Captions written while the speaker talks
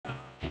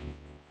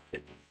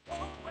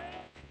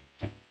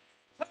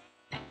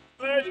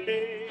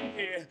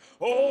worthy.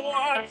 Oh,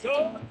 I'm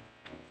so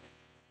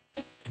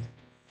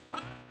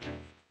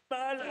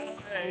my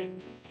life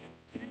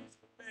is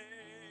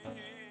made.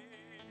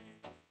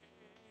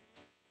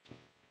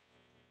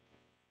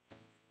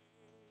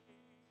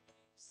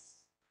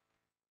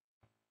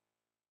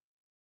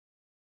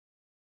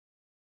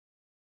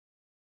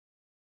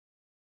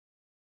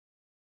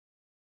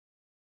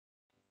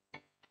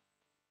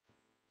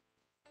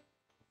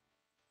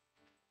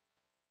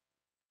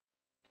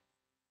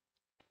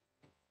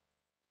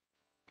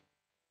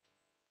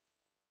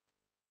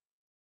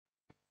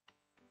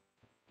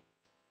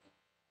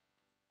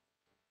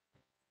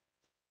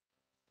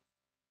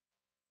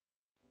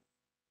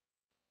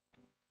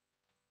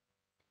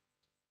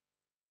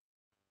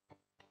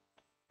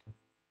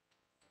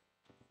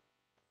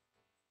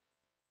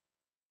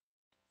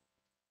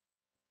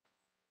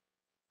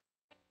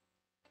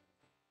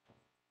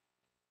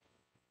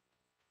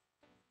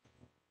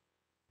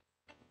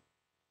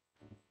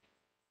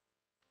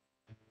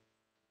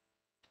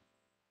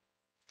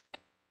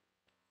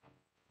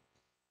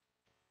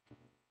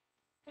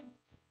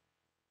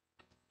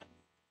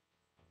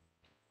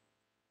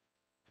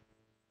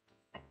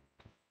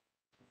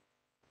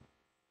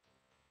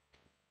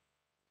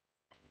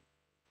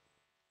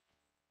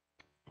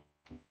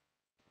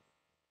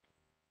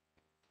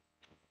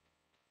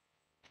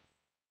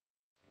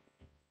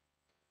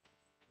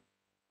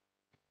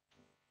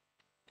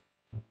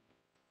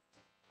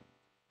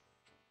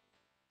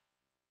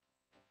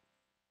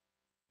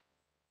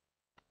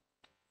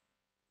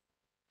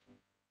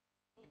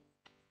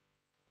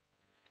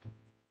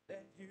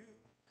 That you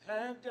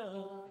have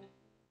done.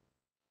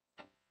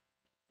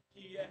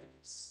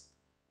 Yes,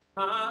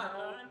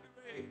 I'm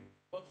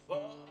grateful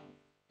for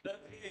the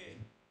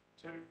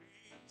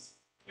victories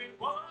we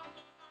won.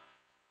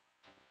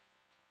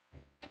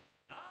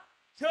 I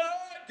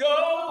could go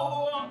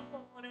on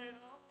and on and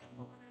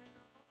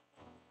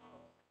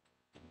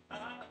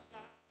on.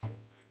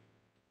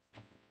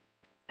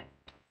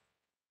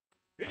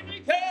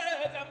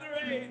 Because I'm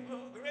grateful,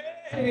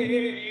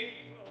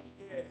 grateful,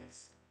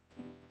 yes,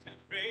 to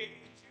praise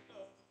you,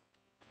 Lord.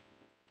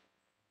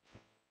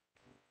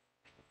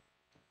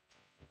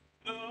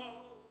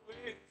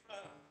 Flowing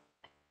from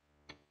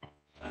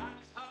my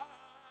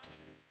heart.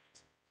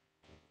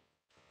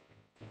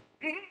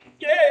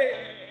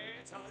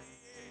 Yes, oh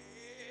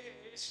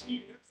yes,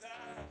 you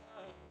found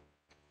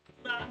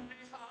my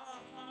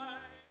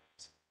heart.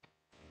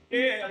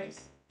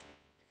 Yes,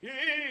 His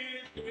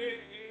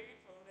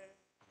gratefulness.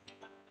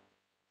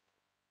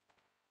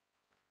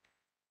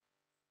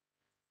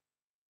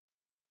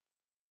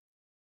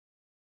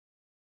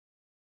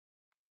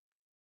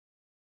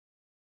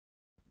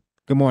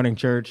 Good morning,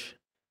 church.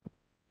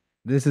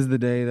 This is the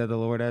day that the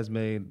Lord has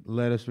made.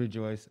 Let us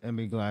rejoice and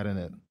be glad in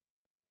it.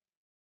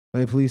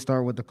 May I please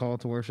start with the call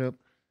to worship.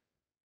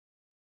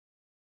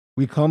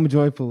 We come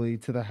joyfully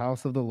to the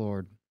house of the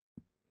Lord.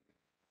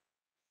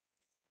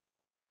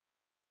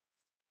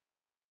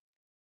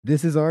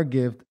 This is our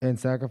gift and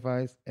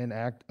sacrifice and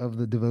act of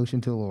the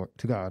devotion to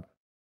God.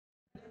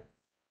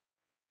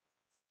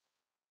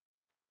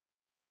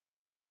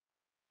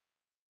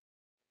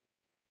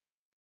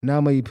 Now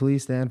may you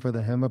please stand for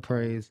the hymn of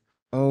praise.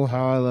 Oh,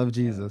 how I love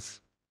Jesus.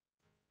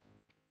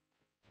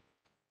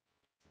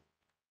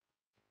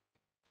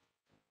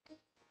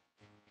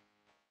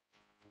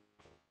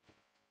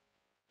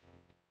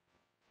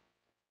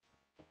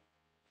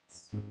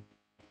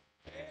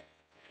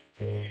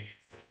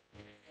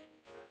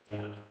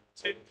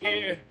 To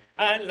hear,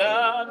 I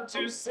love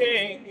to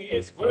sing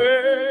His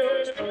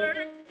word.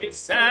 It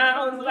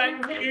sounds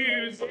like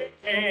music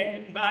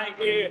in my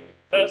ear,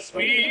 the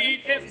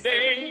sweetest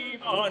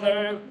name on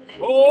earth.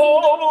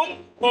 Oh,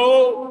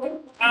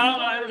 oh, how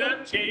I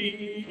love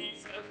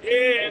Jesus.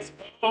 Yes,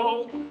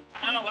 oh,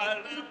 how I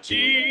love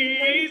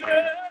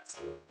Jesus.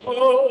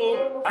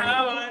 Oh,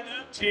 how I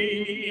love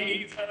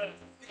Jesus.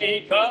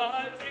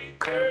 Because He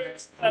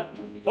first,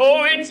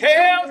 oh, it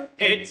tells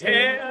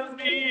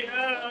me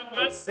of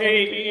a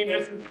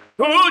Savior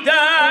who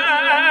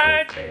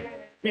died to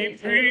set me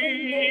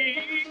free.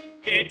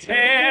 It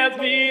tells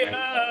me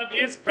of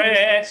His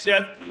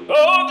precious,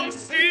 oh, the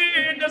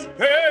sinner's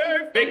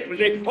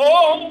perfectly.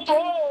 Oh,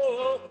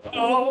 oh,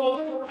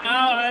 oh,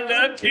 how I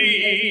love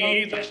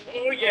Jesus.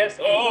 Oh, yes,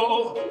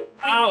 oh,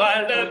 how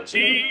I love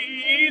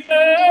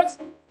Jesus.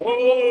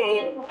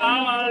 Oh,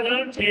 how I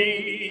love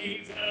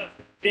Jesus.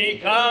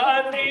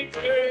 Because He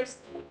first,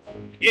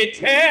 it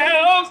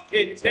tells,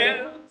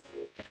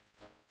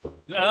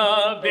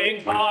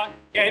 loving heart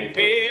can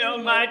feel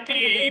my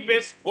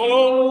deepest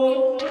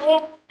woe.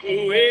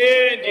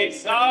 When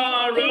His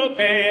sorrow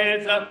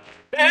bears up,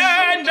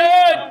 and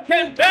none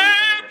can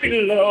bear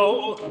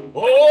below.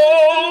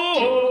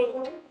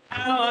 Oh,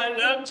 how I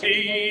love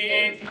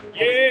Jesus,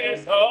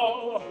 yes,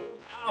 oh,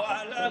 how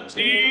I love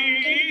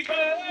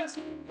Jesus.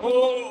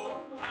 Oh,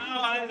 how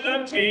I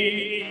love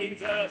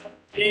Jesus.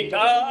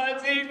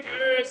 Because He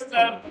first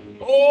loved,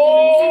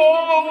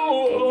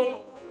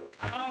 oh,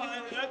 how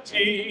I love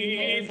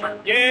Jesus,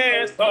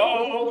 yes,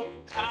 oh,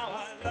 how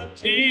I love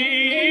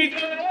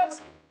Jesus.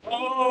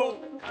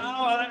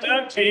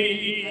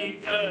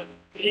 Jesus,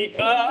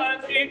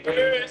 because he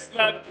first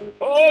loved.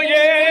 Oh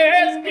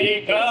yes,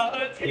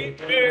 because he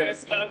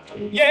first loved.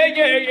 Yeah,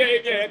 yeah, yeah,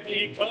 yeah,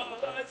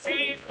 because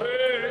he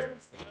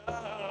first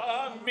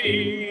loved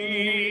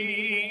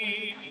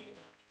me.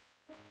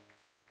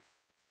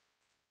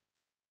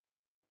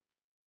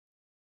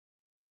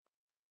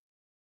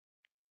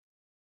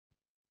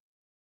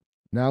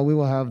 Now we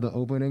will have the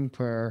opening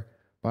prayer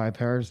by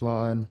Parish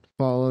Lawton,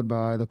 followed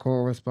by the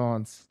choral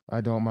response,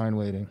 I Don't Mind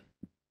Waiting.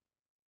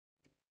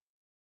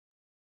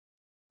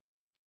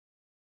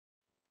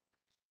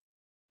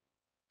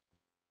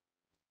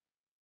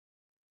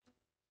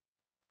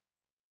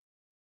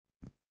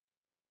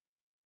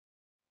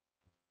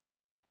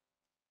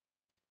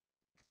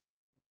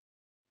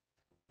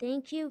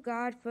 Thank you,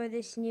 God, for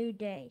this new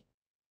day.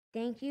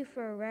 Thank you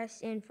for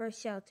rest and for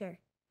shelter,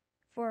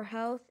 for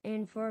health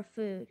and for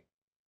food.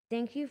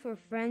 Thank you for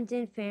friends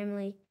and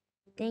family.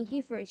 Thank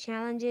you for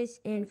challenges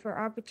and for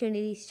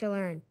opportunities to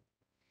learn.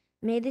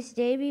 May this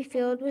day be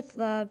filled with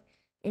love,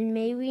 and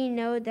may we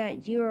know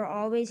that you are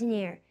always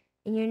near.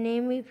 In your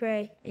name we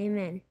pray.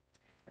 Amen.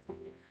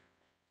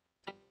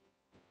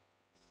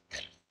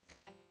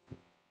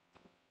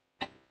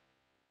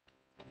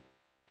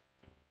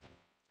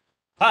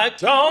 I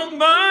don't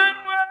mind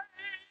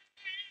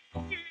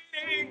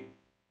waiting.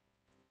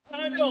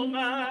 I don't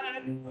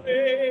mind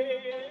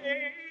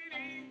waiting.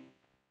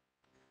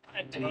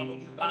 I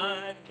don't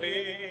mind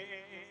waiting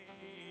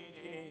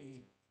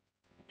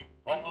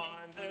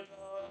on the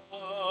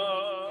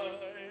Lord.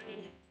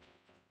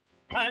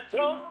 I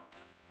don't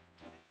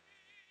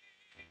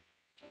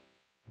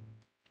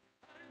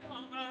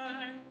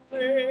mind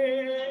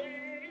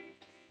waiting.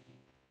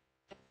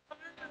 I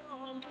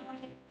don't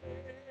mind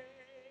waiting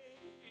on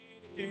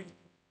the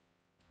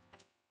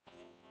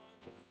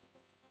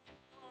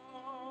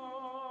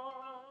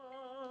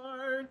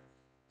Lord.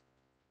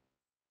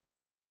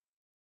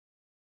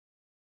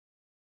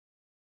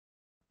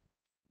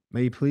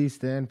 May you please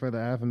stand for the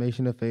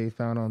affirmation of faith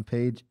found on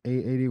page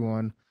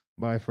 881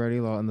 by Freddie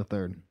Lawton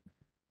III.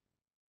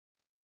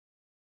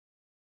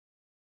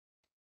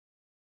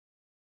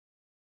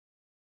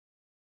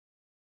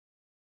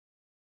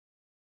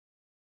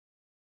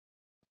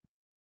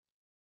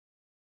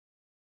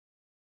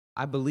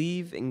 I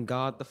believe in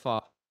God the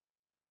Father,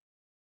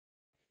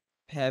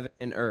 heaven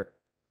and earth,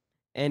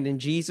 and in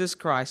Jesus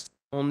Christ,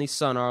 only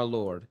Son, our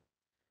Lord,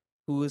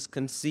 who was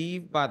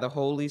conceived by the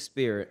Holy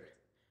Spirit,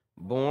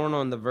 born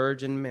on the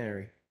Virgin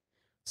Mary,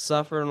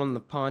 suffered on the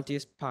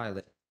Pontius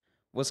Pilate,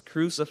 was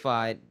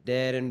crucified,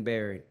 dead, and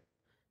buried.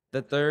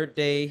 The third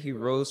day he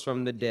rose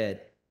from the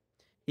dead.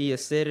 He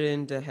ascended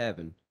into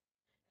heaven,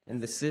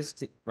 and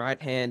the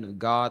right hand of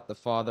God the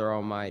Father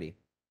Almighty.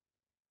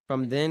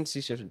 From thence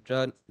he shall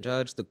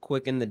judge the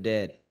quick and the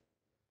dead.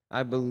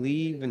 I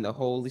believe in the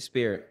Holy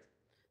Spirit,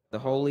 the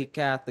Holy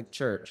Catholic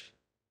Church,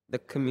 the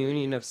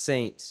communion of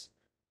saints,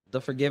 the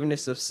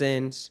forgiveness of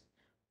sins,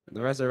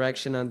 the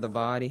resurrection of the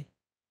body,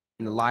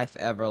 and the life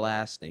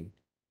everlasting.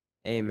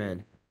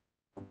 Amen.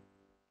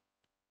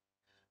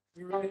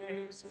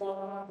 Praise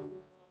God,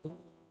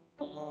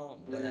 all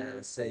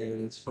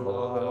blessings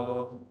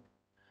flow.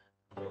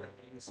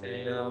 Praise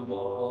Him,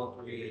 all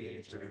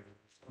creatures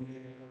will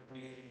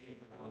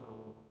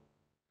below.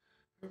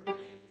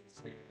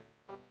 Praise Him.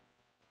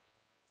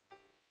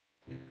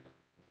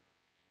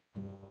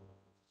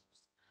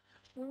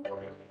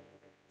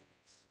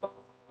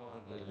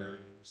 Father,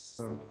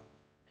 Son,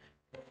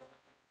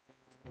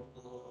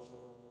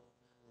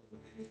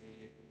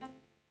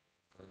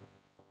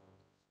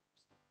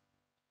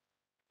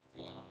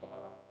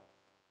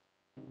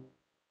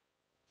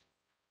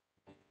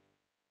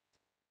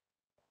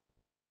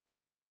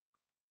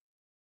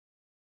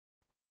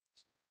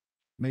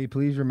 May you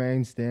please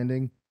remain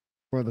standing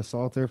for the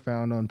Psalter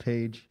found on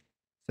page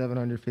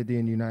 750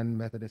 in United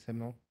Methodist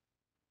Hymnal.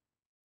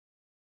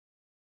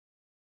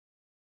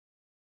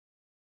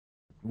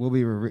 We'll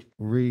be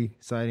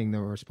reciting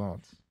the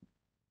response.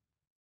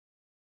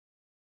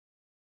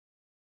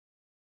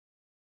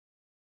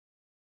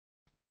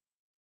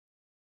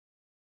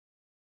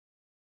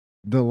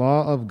 The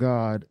law of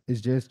God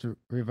is just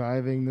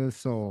reviving the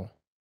soul.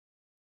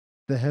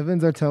 The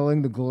heavens are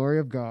telling the glory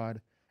of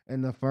God,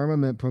 and the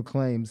firmament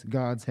proclaims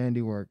God's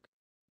handiwork.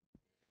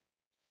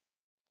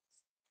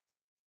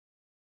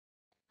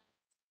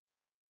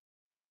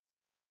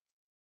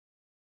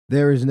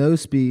 There is no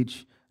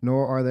speech,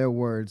 nor are there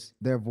words.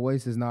 Their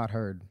voice is not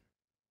heard.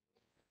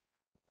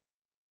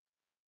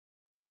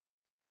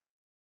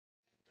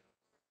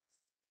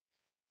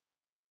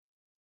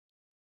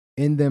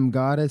 In them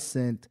God has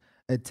sent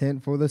a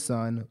tent for the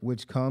sun,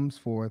 which comes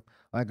forth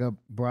like a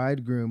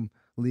bridegroom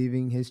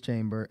leaving his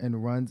chamber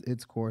and runs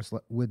its course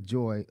with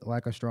joy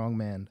like a strong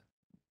man.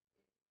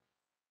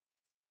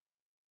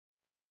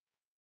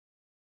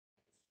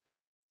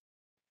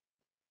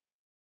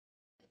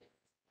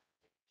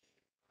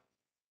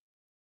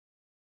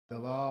 The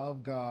law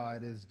of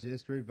God is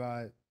just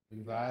reviving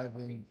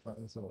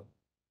the soul.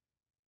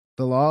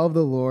 The law of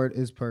the Lord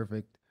is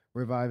perfect,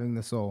 reviving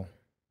the soul.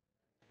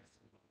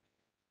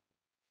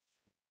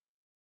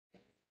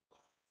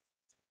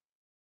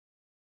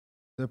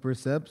 The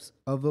precepts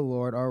of the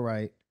Lord are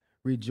right,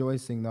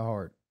 rejoicing the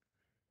heart.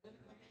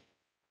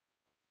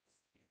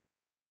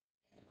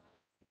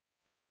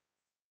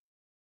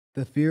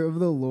 The fear of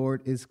the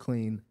Lord is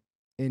clean,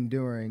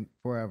 enduring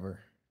forever.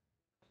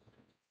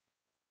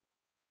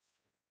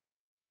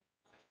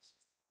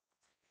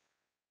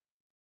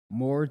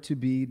 More to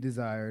be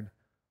desired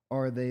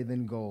are they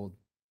than gold,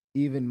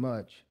 even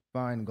much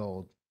fine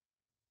gold.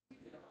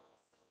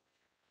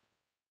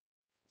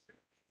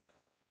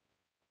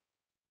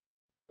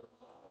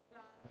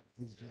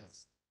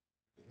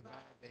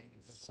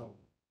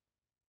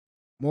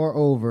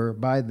 Moreover,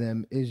 by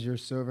them is your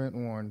servant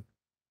warned,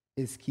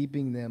 is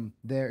keeping them,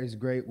 there is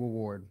great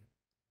reward.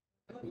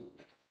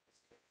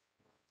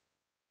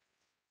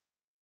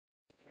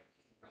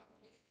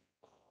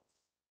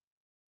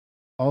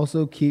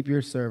 Also keep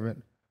your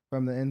servant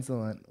from the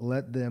insolent,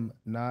 let them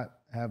not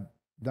have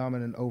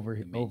dominant over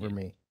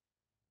me.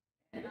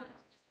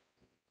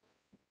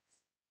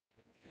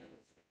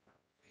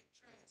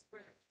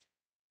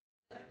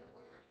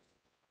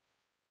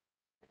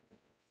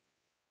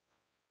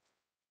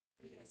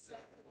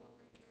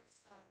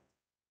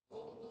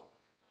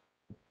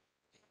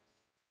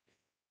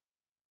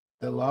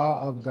 The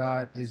law of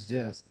God is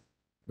just,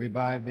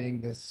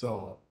 reviving the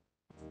soul.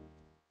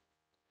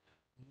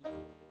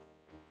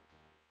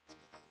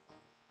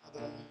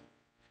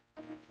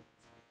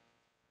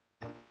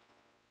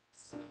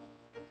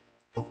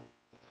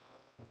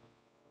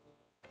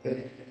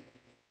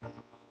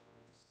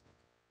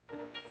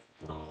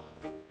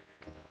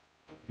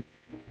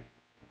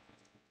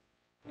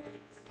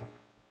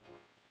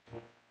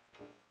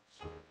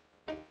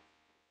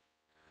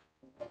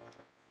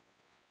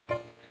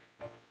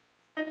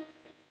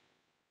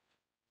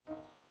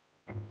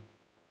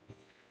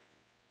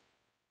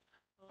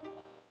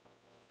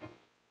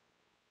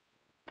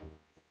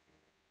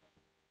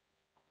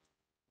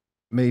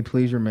 May you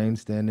please remain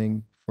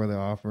standing for the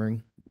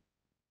offering.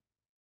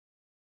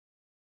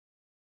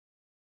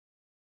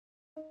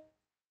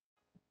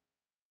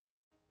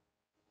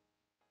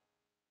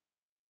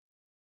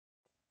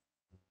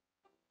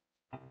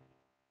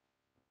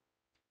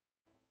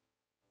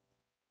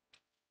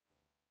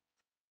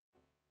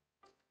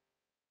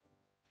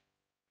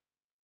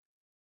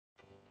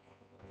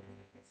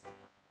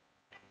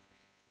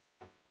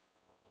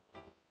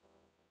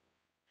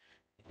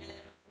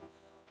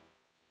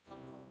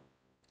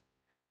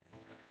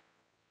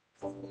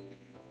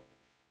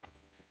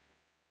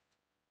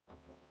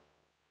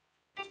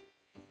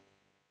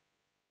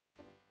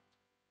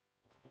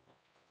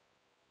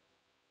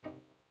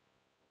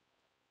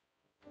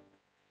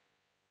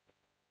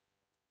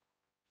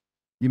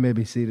 You may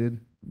be seated.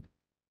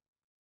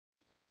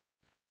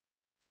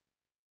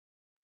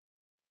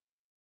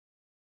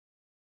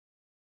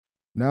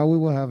 Now we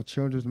will have a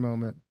children's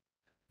moment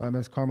by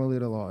Miss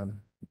Carmelita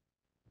Lawton.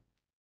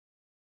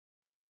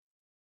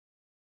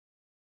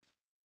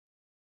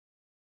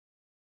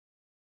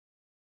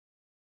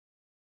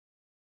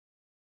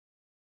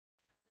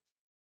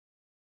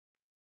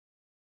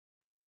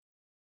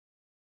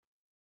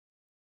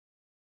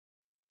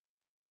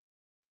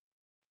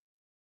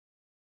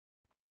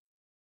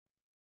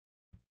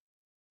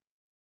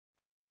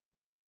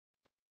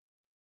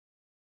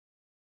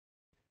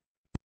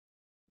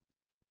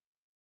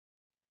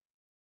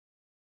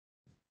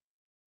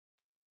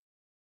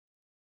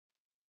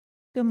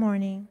 Good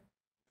morning.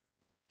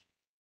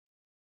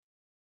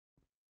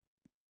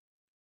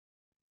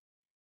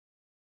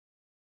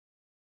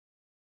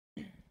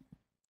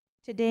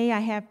 Today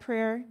I have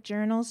prayer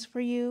journals for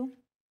you,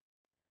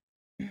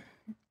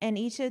 and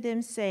each of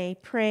them say,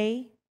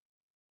 pray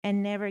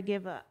and never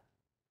give up.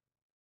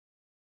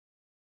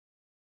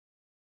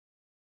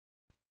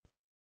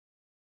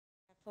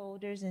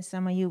 Folders, and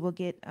some of you will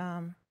get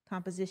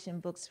composition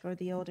books for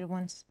the older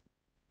ones.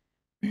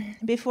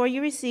 Before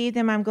you receive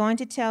them, I'm going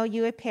to tell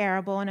you a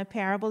parable, and a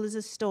parable is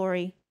a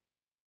story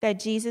that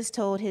Jesus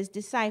told his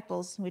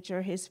disciples, which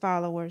are his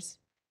followers.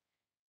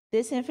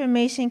 This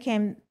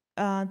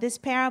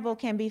parable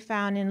can be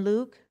found in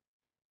Luke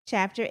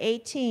chapter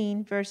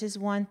 18, verses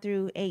 1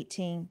 through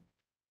 18.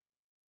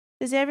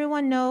 Does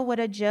everyone know what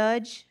a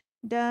judge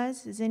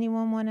does? Does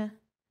anyone want to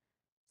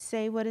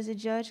say what is a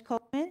judge,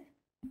 Coleman?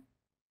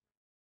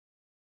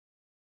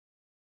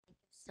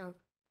 So,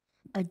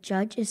 a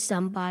judge is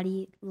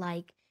somebody,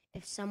 like,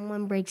 if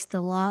someone breaks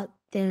the law,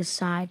 they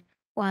decide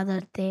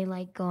whether they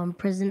go in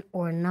prison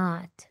or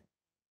not.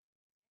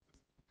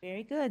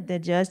 Very good. The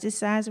judge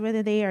decides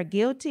whether they are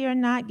guilty or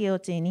not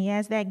guilty, and he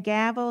has that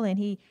gavel and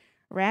he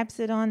raps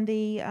it on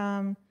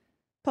the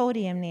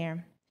podium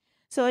there.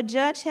 So a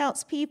judge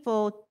helps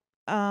people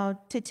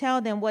to tell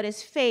them what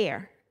is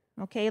fair,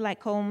 okay, like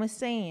Coleman was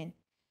saying.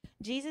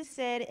 Jesus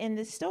said in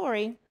the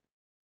story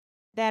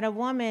that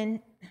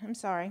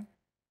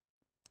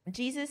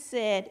Jesus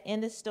said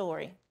in the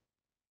story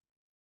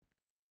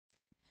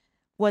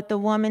what the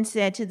woman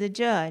said to the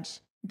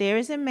judge. There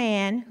is a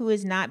man who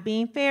is not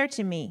being fair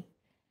to me.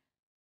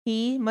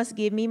 He must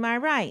give me my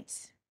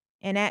rights.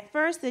 And at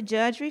first the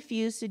judge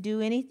refused to do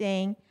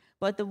anything,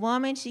 but the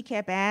woman, she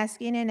kept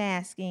asking and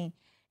asking.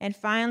 And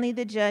finally,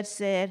 the judge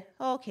said,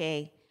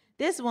 okay,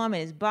 this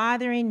woman is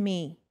bothering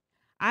me.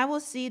 I will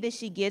see that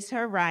she gets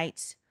her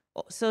rights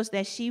so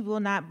that she will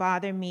not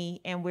bother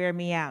me and wear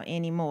me out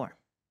anymore.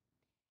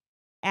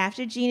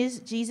 After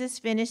Jesus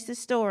finished the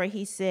story,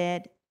 he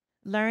said,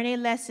 learn a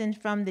lesson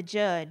from the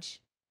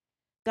judge.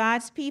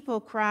 God's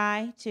people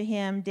cry to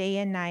him day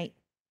and night.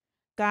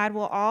 God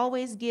will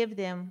always give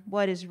them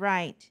what is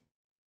right,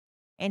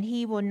 and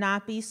he will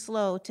not be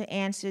slow to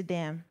answer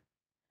them.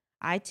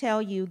 I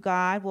tell you,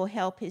 God will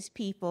help his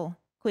people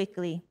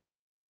quickly.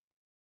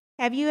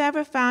 Have you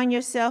ever found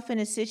yourself in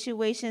a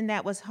situation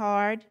that was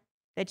hard,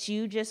 that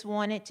you just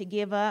wanted to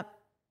give up?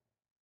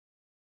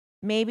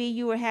 Maybe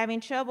you were having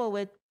trouble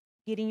with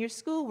getting your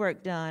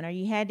schoolwork done, or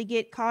you had to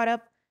get caught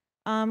up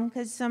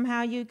because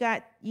somehow you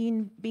got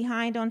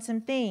behind on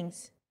some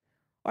things.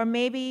 Or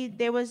maybe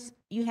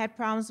you had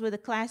problems with a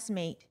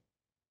classmate.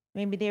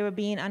 Maybe they were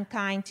being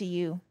unkind to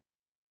you.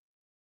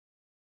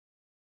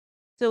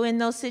 So in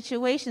those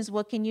situations,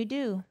 what can you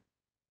do?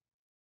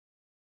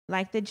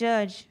 Like the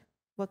judge,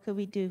 what could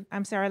we do?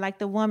 Like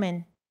the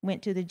woman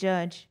went to the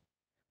judge.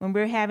 When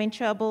we're having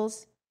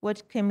troubles,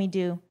 what can we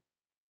do?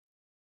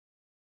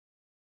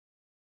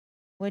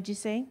 What'd you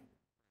say?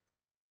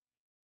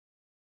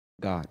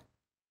 God.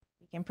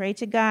 We can pray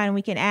to God and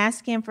we can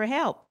ask him for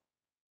help,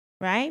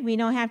 right? We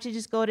don't have to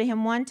just go to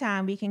him one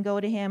time. We can go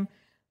to him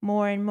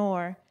more and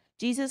more.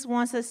 Jesus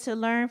wants us to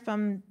learn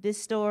from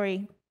this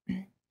story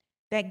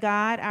that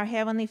God, our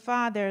Heavenly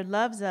Father,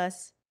 loves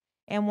us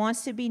and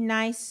wants to be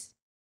nice,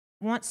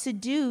 wants to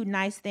do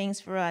nice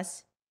things for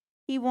us.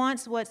 He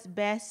wants what's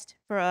best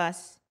for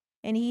us,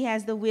 and he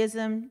has the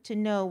wisdom to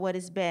know what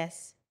is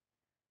best.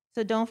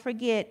 So don't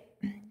forget,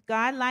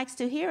 God likes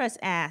to hear us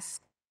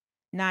ask,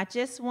 not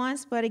just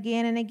once, but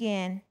again and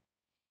again.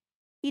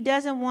 He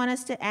doesn't want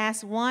us to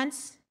ask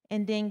once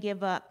and then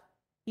give up.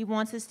 He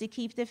wants us to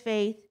keep the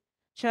faith,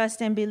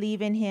 trust, and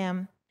believe in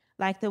him.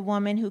 Like the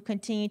woman who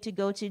continued to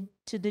go to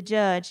the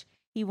judge,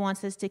 he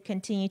wants us to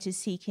continue to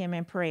seek him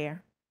in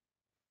prayer.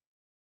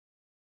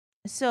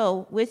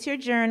 So with your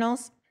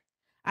journals,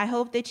 I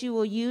hope that you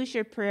will use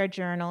your prayer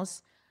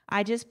journals.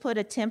 I just put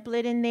a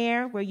template in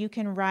there where you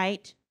can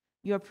write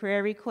your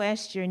prayer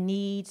requests, your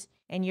needs,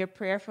 and your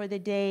prayer for the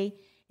day.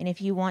 And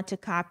if you want to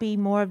copy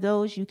more of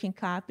those, you can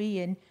copy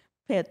and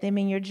put them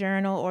in your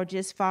journal or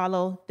just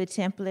follow the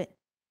template.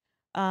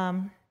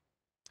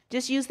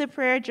 Just use the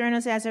prayer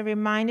journals as a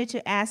reminder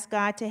to ask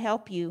God to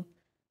help you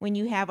when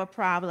you have a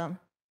problem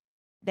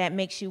that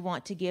makes you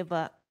want to give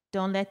up.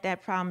 Don't let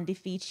that problem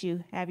defeat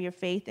you. Have your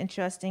faith and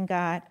trust in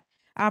God.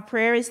 Our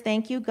prayer is,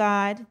 thank you,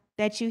 God,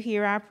 that you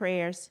hear our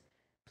prayers.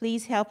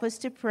 Please help us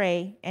to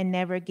pray and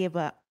never give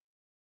up.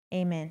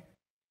 Amen.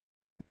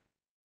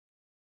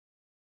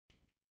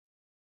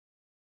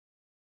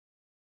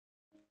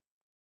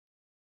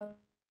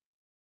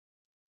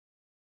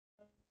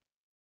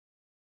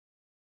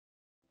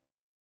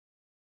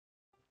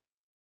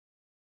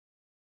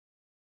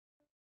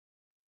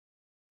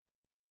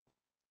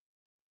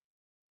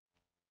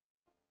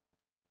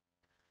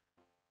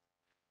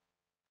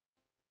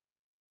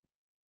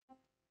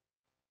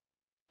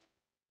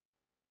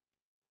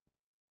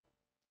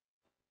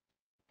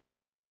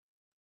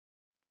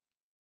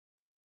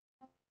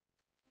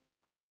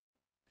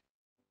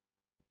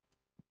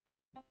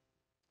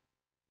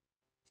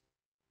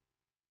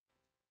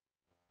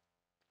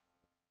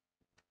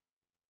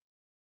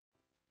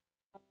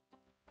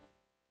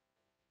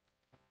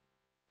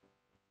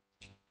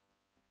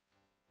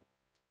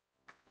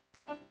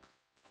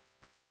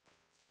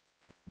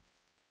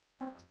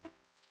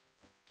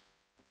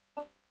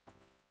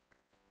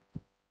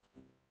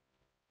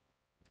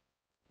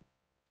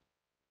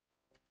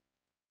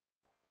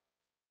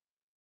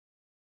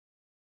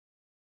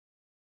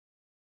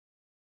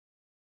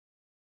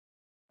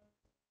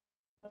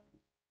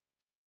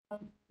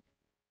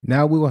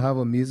 Now we will have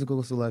a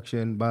musical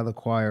selection by the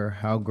choir,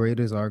 How Great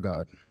Is Our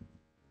God.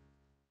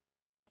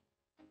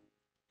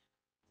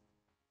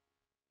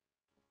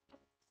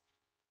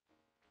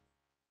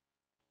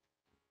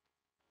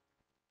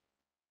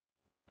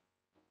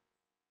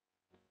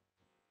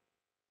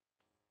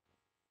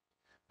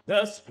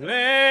 The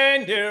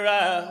splendor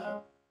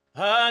of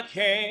a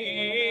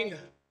king,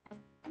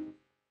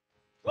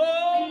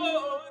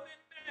 clothed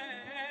in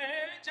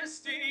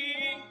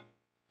majesty.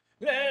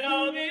 Let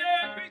all the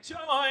earth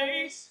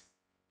rejoice,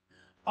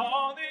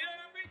 all the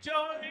earth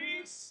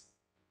rejoice.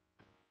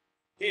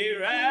 He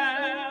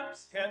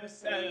wraps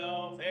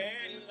himself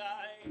in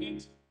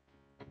light,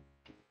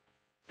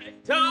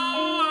 and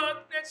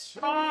darkness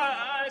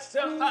tries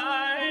to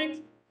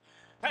hide,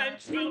 and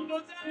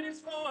trembles at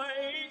his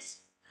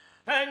voice,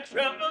 and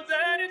trembles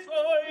at his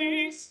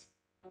voice.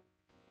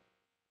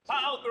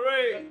 How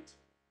great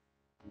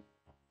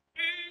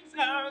is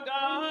our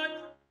God?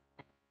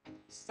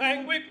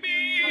 Sing with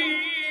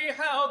me,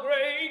 how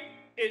great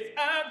is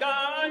our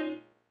God?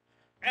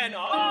 And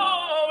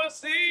all will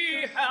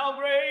see how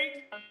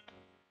great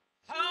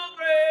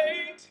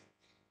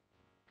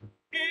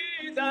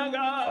is our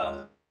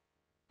God.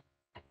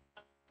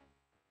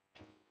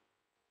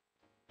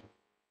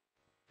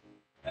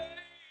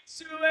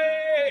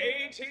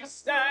 he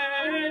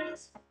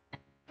stands.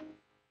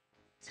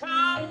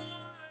 Time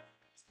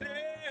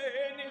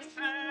in his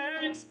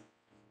hands,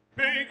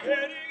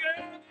 beginning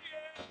and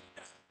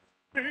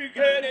the end,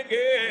 beginning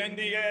and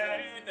the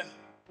end.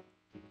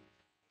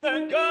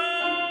 The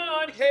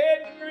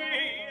Godhead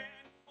three and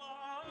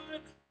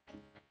one.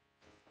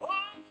 Oh,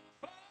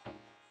 Father,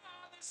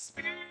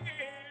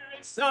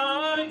 Spirit,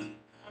 Son,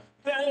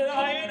 the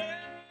Lion and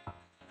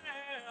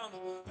Lamb,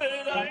 the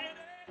Lion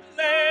and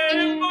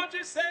Lamb. Won't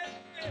you say,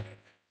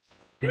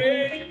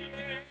 great?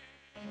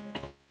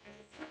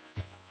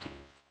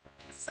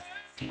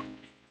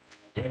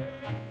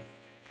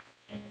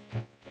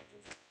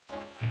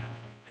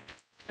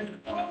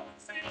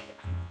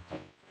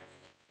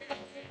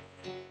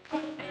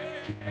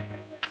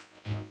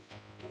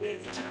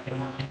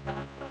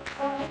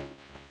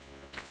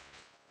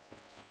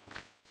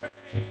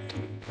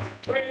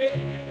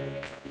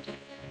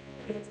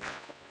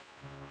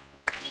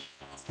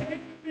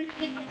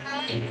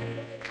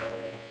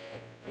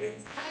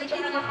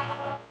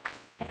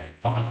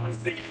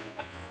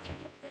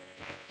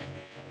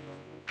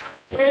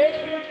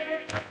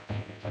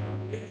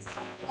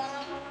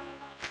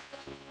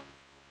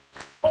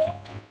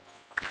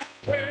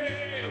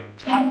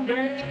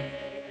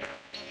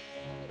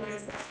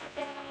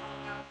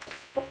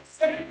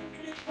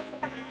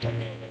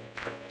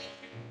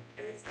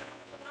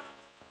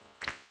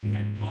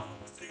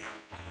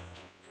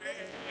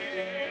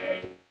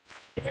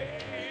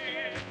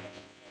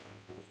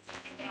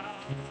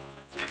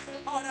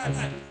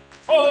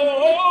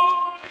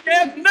 Oh,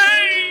 get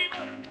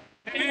name,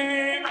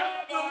 name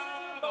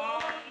above all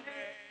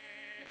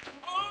names.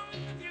 Oh,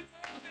 you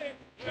say,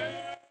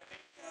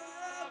 worthy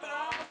of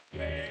our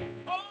praise.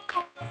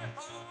 Oh, my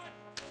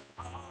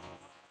heart,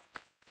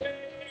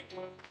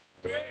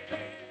 praise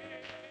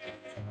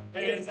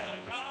is our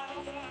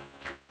God.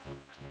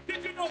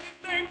 Did you know his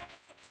name?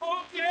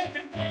 Oh, yeah,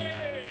 his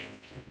name,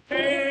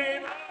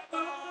 name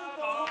above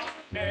all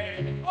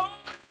names. Oh,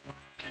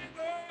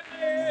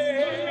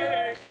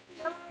 worthy.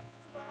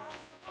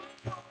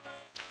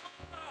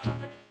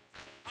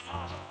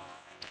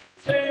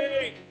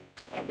 Sing,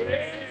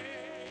 praise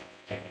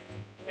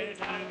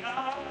is our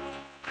God.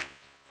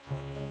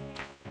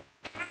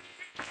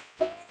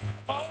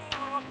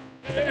 Oh,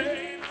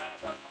 name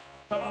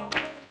above.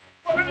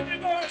 Worthy,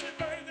 worthy,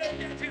 worthy,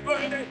 yes, he's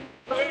worthy.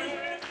 Worthy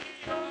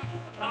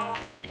of all.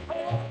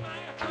 Oh, my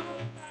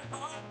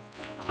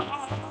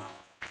heart,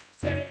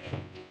 sing,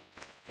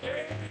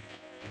 praise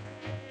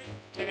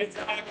is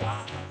our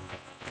God.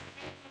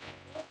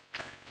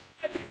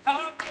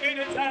 How great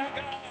is our God?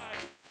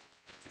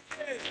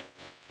 Yes,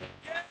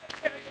 yes,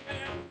 yes,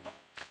 ma'am.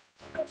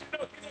 Don't you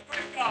know he's a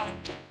great God?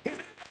 He's a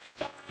great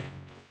God.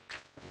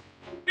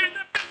 In the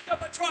midst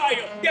of a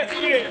trial, yes,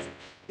 he is.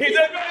 He's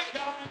a great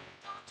God.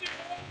 Don't you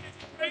know he's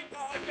a great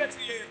God? Yes,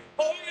 he is.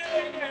 Oh,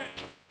 yeah, yeah.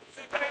 He's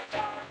a great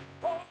God.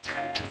 Oh,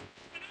 yeah.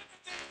 When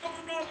everything's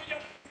going wrong in your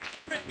life, he's a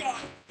great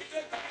God. He's a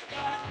great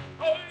God.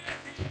 Oh, yes,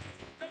 he is.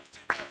 Don't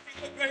you know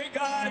he's a great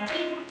God?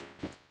 He's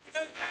a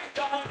great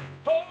God.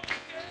 Oh,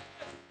 yes.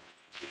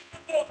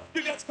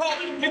 You just call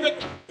him. He's a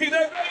great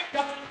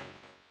God.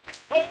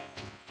 Oh,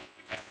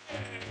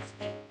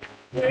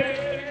 yes.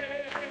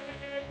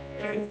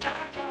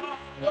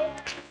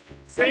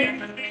 Sing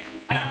with me,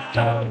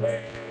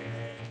 Yahweh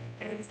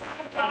is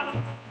our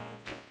God.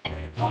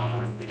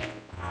 Yahweh,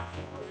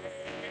 Yahweh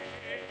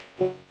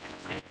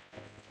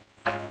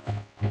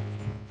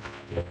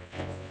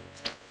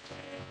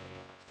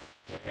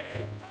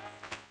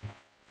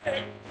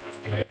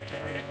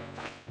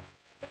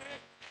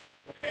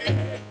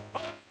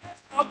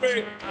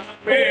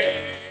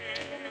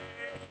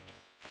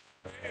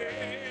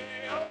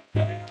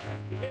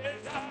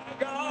is our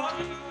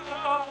God.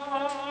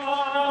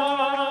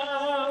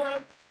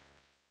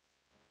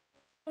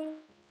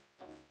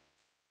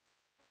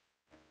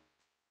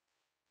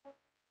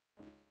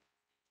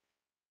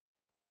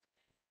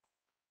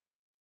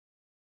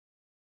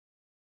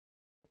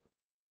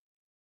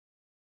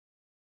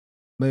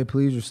 May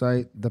please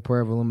recite the prayer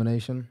of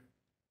illumination.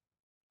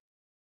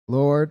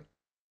 Lord,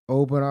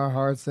 open our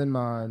hearts and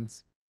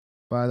minds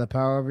by the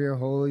power of your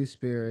Holy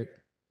Spirit,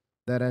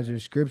 that as your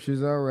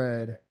scriptures are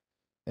read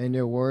and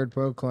your word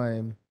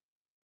proclaimed,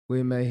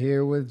 we may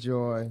hear with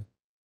joy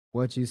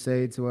what you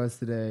say to us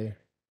today.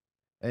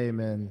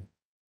 Amen.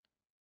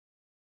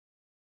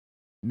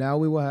 Now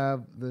we will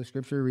have the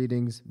scripture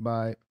readings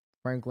by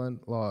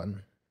Franklin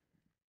Lawton.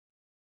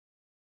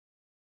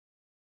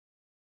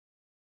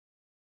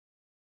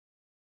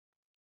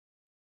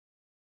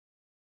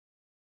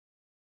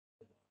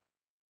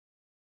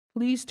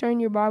 Please turn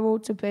your Bible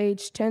to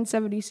page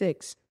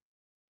 1076.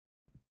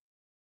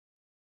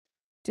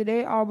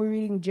 Today I'll be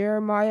reading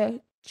Jeremiah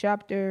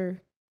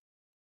chapter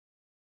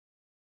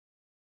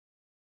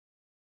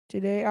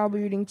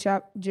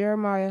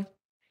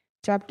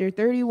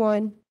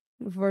 31,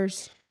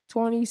 verse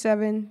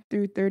 27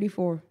 through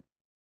 34.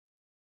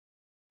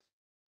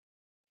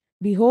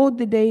 Behold,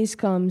 the days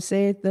come,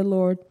 saith the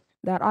Lord,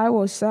 that I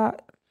will sow,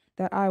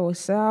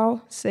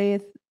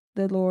 saith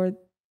the Lord,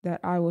 that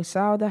I will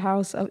sow the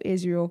house of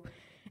Israel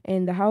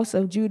and the house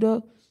of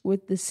Judah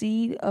with the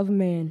seed of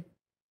man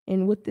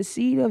and with the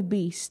seed of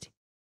beast.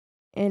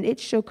 And it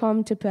shall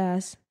come to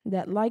pass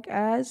that like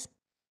as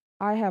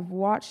I have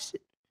watched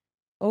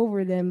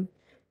over them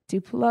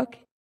to pluck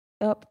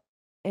up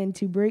and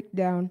to break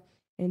down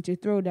and to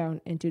throw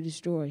down and to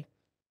destroy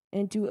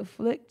and to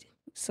afflict,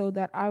 so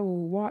that I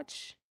will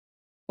watch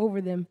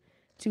over them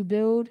to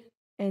build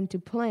and to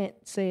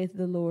plant, saith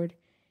the Lord.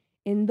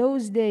 In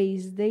those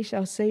days they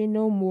shall say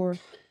no more,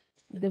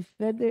 the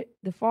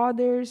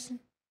fathers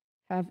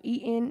have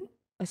eaten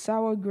a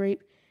sour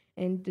grape,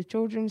 and the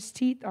children's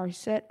teeth are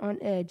set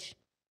on edge.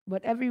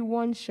 But every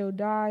one shall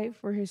die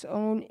for his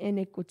own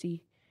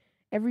iniquity.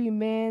 Every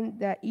man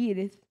that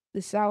eateth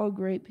the sour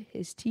grape,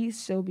 his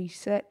teeth shall be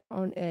set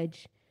on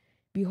edge.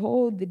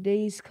 Behold, the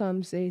days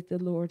come, saith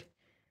the Lord,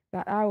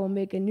 that I will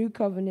make a new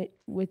covenant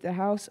with the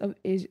house of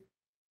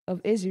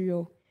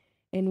Israel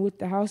and with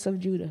the house of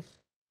Judah,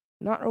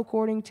 not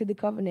according to the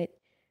covenant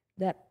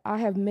that I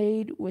have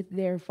made with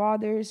their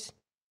fathers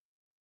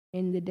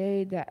in the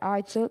day that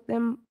I took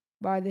them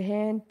by the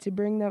hand to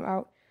bring them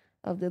out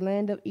of the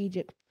land of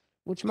Egypt,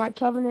 which my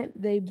covenant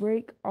they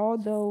break,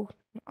 although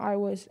I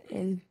was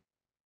in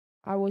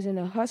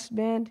a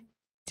husband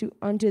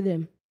unto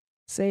them,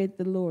 saith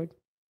the Lord.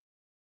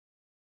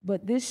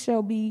 But this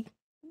shall be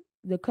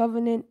the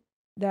covenant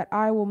that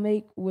I will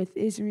make with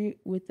Israel,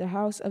 with the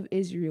house of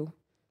Israel.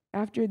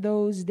 After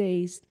those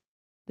days,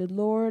 the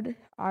Lord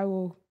I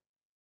will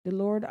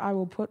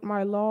put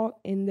my law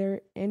in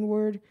their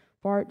inward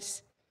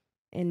parts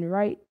and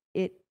write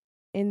it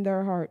in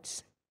their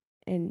hearts,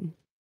 and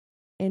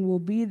will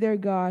be their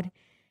God,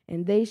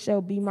 and they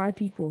shall be my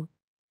people.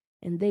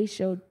 And they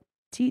shall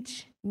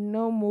teach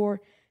no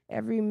more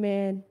every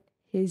man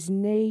his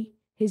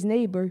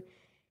neighbor,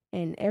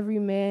 and every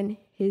man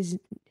his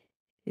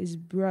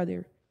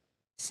brother,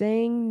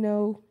 saying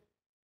no,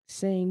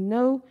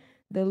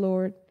 the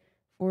Lord,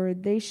 for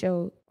they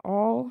shall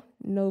all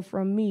know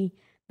from me,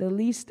 the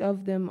least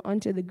of them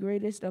unto the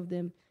greatest of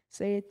them,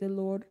 saith the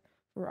Lord,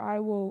 for I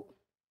will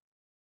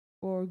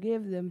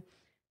forgive them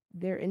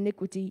their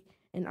iniquity,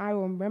 and I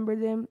will remember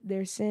them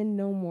their sin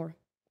no more.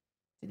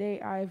 Today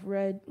I have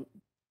read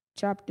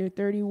chapter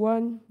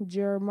 31,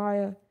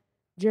 Jeremiah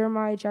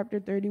chapter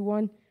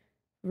 31,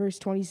 verse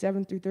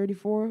 27 through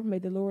 34. May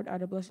the Lord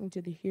add a blessing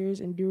to the hearers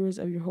and doers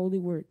of your holy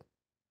word.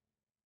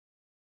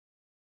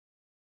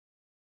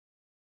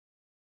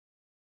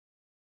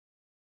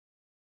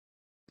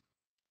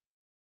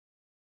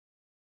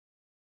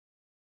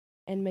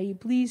 And may you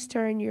please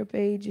turn your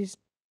pages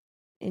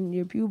in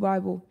your Pew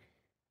Bible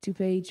to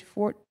page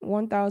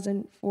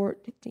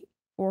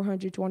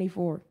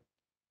 1424.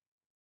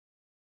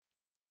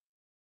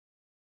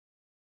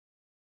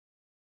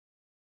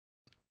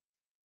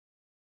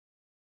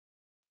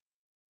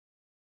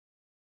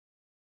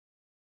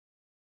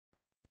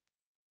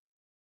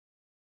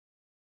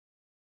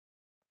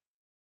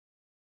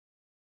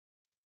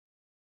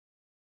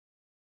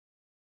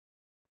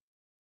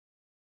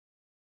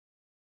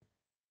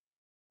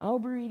 I'll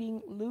be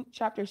reading Luke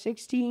chapter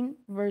 16,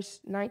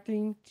 verse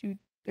 19 to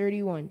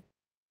 31.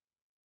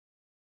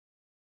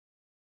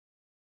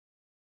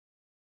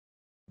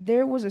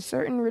 There was a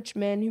certain rich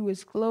man who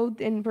was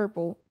clothed in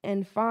purple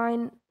and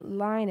fine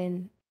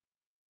linen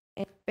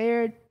and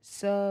fared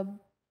sumptuously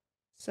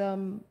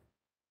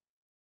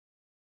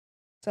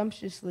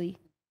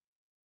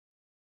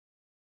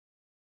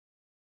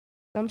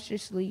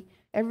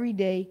every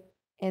day.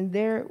 And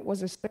there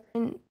was a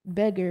certain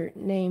beggar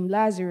named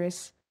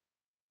Lazarus,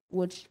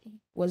 which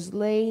was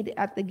laid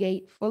at the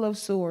gate full of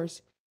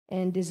sores,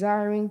 and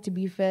desiring to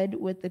be fed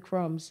with the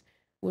crumbs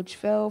which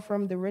fell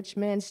from the rich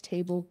man's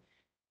table.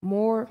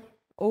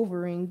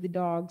 Moreover, the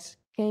dogs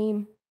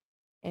came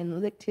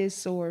and licked his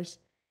sores.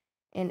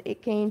 And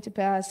it came to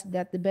pass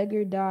that the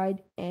beggar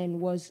died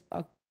and was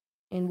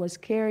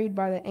carried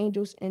by the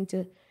angels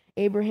into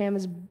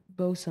Abraham's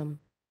bosom.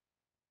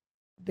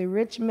 The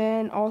rich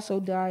man also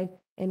died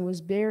and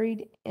was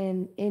buried,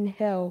 and in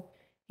hell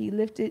he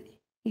lifted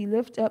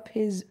up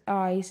his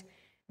eyes,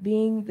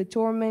 being the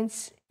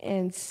torments,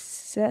 and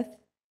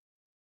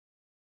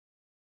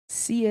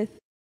seeth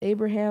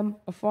Abraham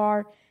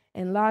afar,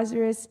 and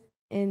Lazarus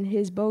in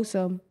his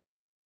bosom.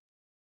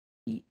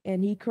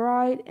 And he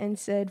cried and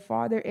said,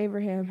 Father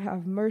Abraham,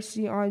 have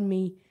mercy on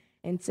me,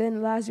 and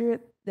send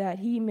Lazarus that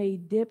he may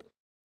dip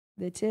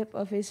the tip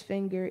of his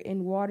finger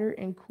in water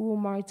and cool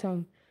my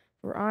tongue,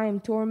 for I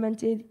am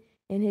tormented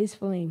in his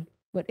flame.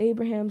 But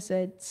Abraham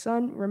said,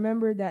 Son,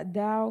 remember that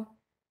thou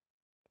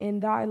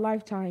in thy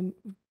lifetime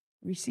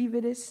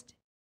receivedest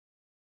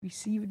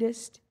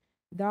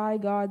thy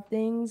God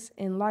things,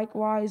 and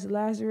likewise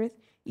Lazarus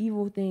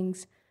evil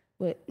things.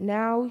 But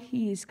now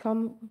he's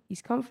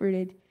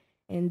comforted,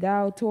 and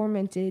thou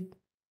tormented.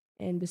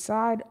 And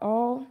beside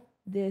all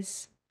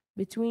this,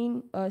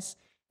 between us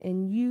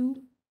and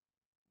you,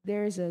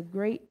 there is a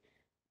great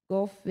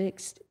gulf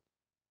fixed,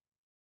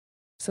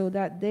 so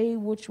that they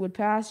which would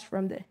pass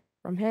from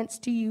hence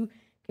to you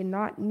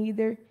cannot,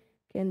 neither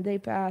can they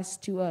pass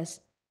to us.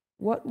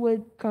 What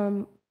would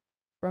come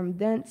From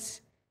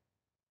thence,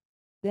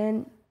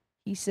 then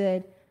he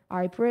said,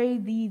 I pray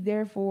thee,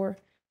 therefore,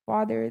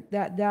 Father,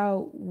 that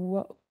thou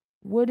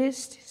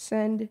wouldest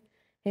send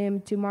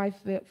him to my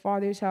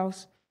father's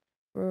house,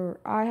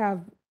 for I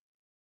have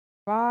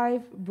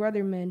 5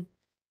 brethren,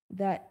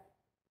 that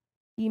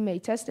he may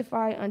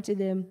testify unto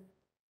them.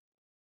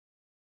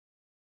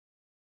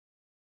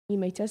 He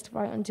may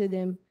testify unto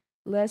them,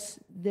 lest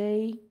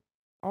they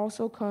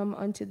also come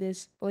unto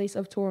this place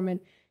of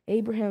torment.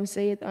 Abraham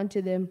saith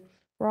unto them,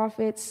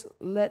 Prophets,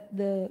 let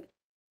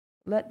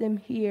them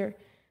hear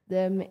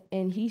them.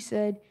 And he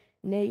said,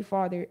 Nay,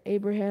 Father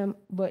Abraham,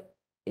 but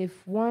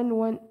if one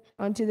went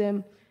unto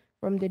them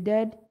from the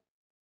dead,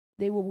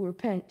 they will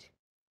repent.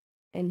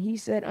 And he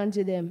said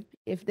unto them,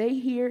 If they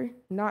hear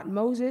not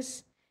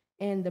Moses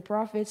and the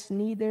prophets,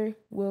 neither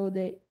will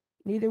they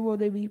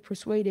be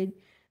persuaded,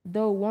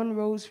 though one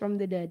rose from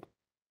the dead.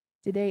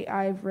 Today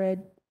I've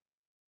read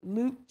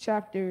Luke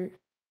chapter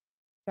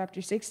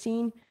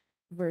 16,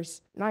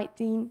 verse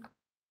 19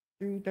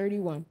 through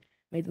 31.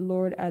 May the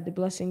Lord add the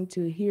blessing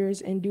to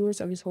hearers and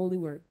doers of his holy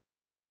word.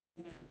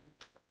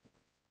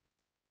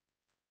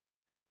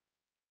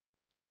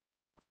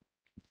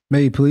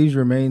 May you please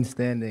remain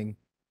standing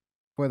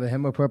for the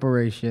hymn of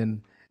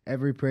preparation.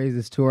 Every praise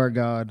is to our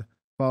God,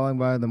 followed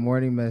by the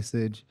morning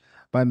message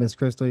by Miss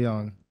Chrystal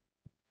Yon.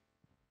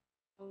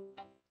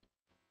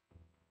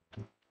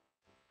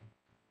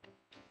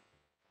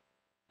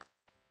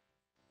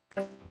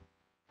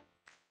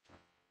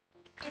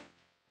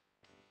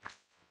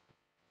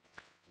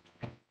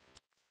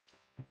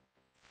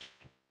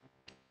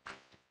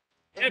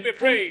 Every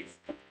praise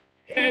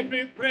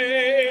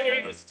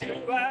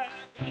to our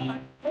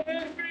God.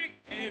 Every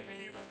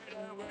word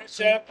of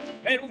worship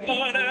and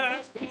one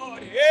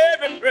accord.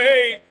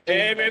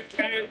 Every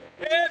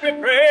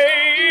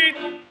praise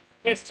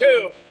is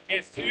to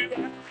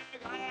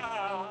our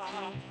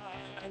God.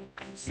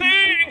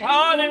 Sing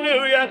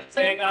hallelujah,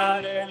 to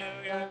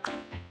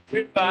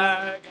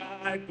our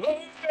God.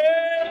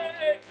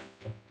 Glory,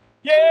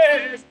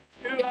 yes,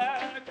 to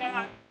our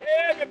God.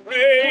 Every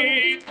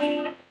praise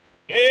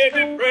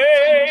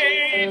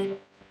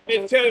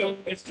is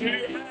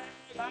to God.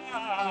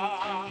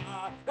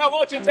 Now,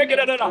 won't you take it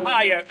a little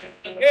higher?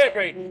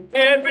 Every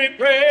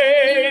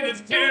praise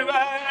is to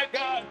our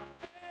God.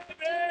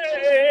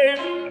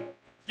 Every,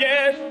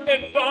 yes,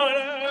 and one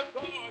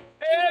accord.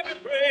 Every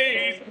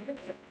praise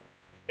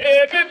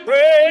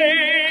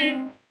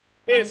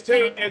is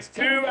to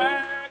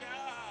our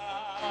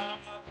God.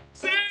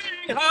 Sing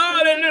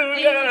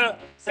hallelujah,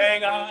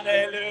 to our God.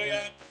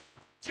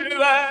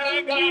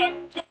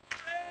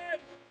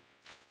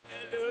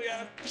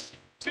 Hallelujah,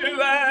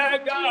 to our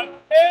God.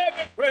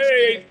 Every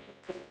praise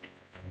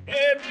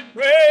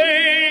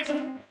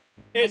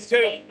is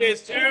to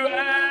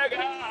our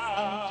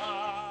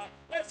God.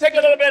 Let's take it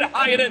a little bit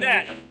higher than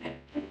that.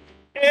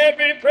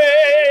 Every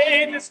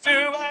praise is to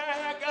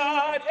our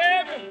God.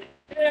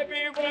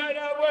 Every word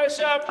of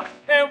worship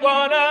and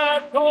one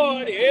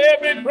accord.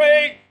 Every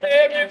praise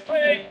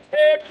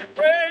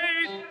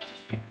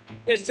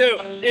is to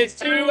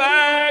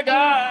our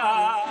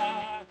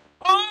God.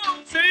 Oh,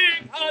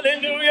 sing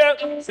hallelujah,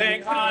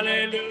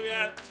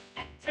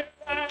 to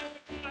our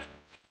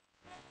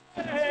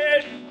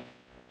God.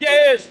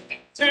 Yes,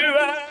 to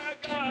our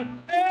God.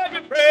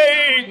 Every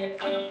praise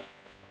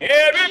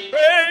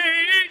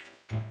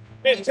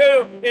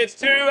it's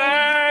to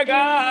our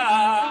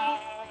God.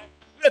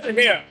 Listen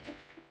here.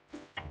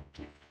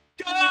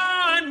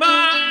 God,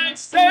 my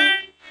Savior,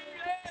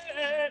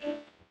 God,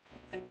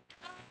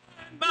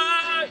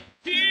 my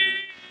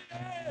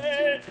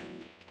healer,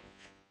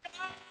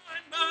 God,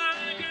 my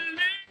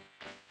deliverer.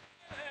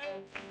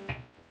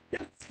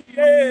 Yes, He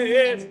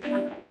is.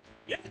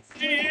 Yes,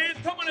 He is.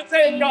 Come on and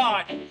say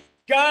God.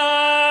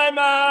 God,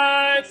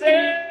 my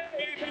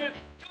Savior,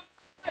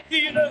 my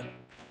healer,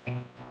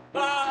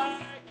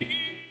 my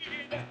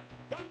healer.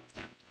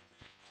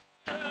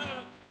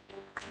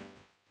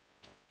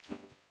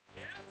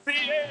 Yes, He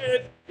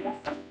is.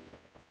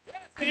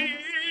 Yes, He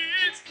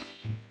is.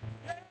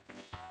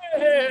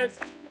 Yes,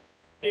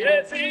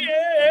 yes, He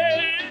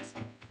is.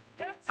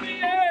 Yes, He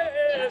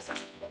is.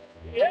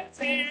 Yes,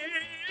 He is.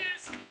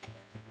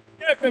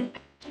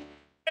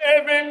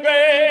 Every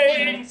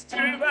praise to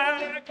our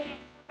God.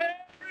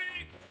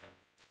 Every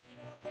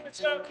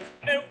worship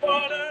and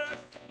water.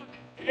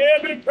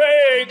 Every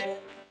praise.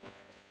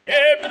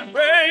 Every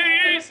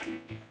praise.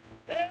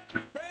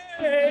 Every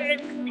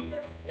praise.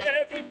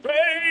 Every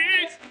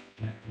praise.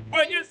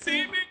 When you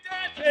see me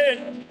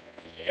dancing,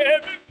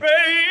 every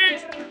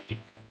praise.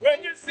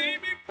 When you see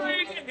me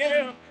praising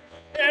Him,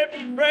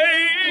 every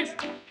praise.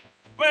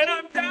 When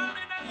I'm down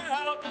and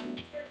out,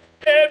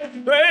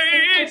 every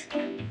praise.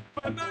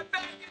 When my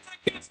back is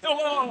against the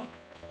wall,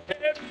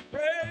 every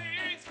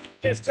praise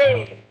is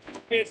to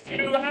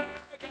our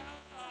God.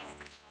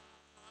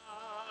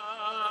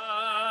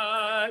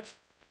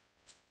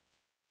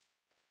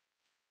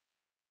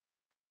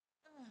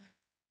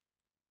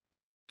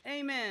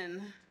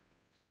 Amen.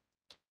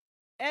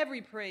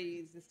 Every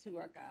praise is to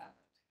our God.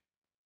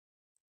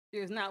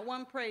 There's not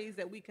one praise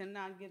that we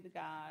cannot give to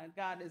God.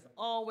 God is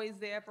always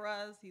there for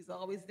us. He's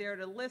always there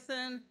to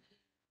listen.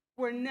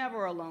 We're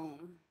never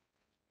alone.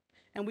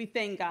 And we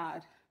thank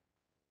God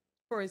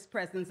for his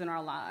presence in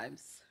our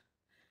lives.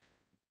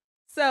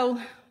 So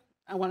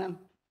I want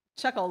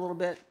to chuckle a little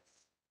bit.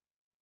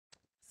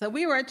 So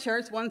we were at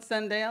church one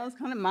Sunday. I was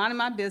kind of minding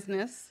my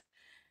business.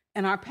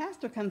 And our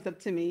pastor comes up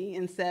to me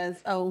and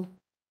says, "Oh,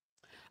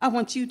 I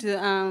want you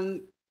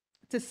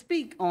to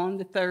speak on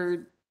the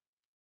third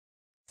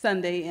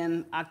Sunday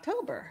in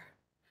October."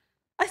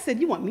 I said,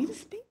 "You want me to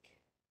speak?"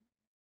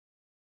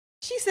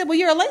 She said, "Well,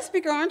 you're a late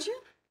speaker, aren't you?"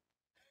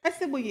 I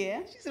said, "Well,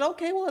 yeah." She said,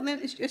 "Okay, well,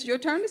 then it's your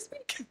turn to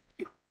speak."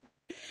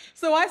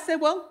 So I said,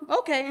 "Well,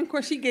 okay." And of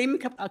course, she gave me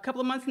a couple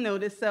of months'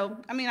 notice. So,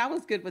 I mean, I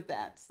was good with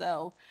that.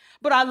 So,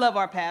 but I love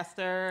our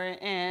pastor,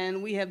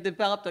 and we have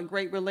developed a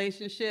great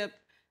relationship,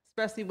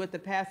 especially with the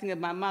passing of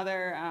my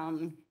mother.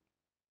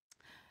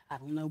 I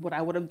don't know what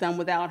I would have done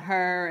without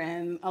her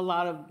and a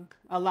lot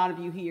of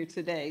you here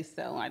today.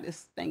 So I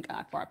just thank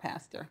God for our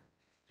pastor.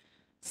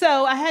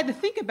 So I had to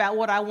think about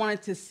what I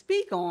wanted to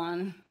speak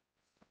on.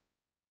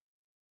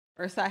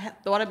 First, I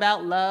had thought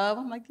about love.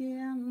 I'm like,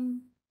 yeah,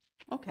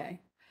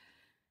 okay.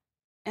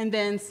 And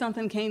then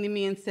something came to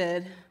me and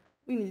said,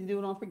 we need to do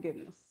it on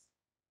forgiveness.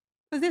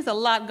 Because there's a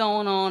lot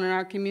going on in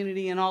our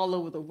community and all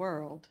over the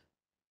world.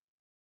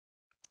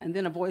 And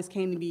then a voice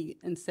came to me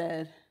and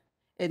said,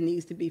 it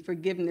needs to be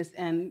forgiveness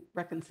and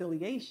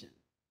reconciliation.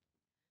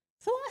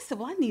 So I said,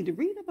 well, I need to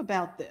read up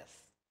about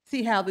this,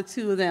 see how the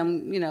two of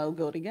them,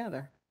 go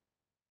together.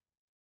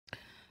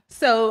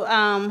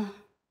 So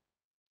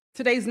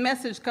today's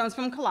message comes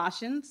from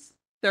Colossians,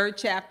 3rd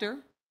chapter,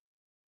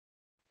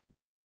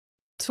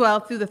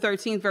 12 through the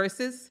 13th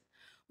verses,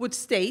 which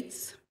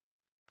states,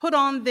 "Put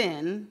on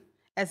then,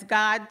 as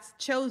God's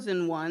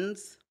chosen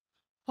ones,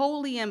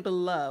 holy and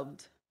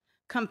beloved,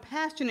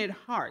 compassionate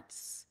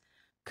hearts,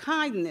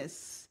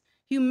 kindness,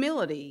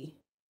 humility,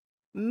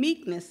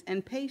 meekness,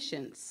 and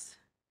patience,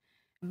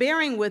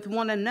 bearing with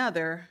one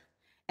another,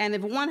 and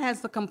if one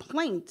has a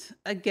complaint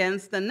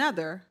against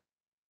another,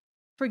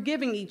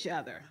 forgiving each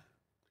other,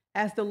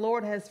 as the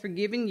Lord has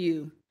forgiven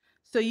you,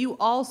 so you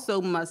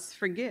also must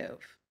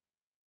forgive."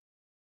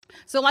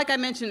 So like I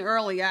mentioned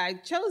earlier, I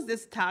chose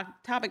this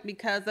topic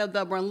because of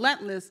the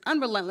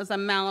unrelentless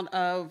amount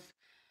of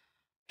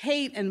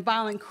hate and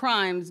violent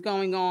crimes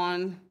going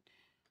on,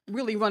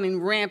 really running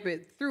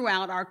rampant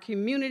throughout our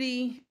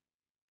community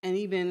and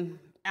even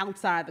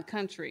outside the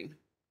country.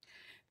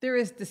 There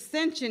is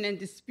dissension and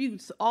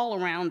disputes all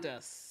around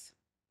us,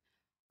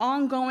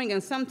 ongoing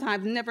and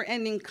sometimes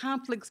never-ending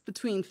conflicts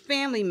between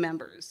family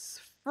members,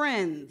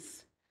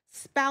 friends,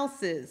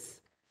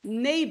 spouses,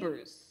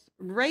 neighbors,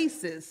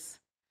 races,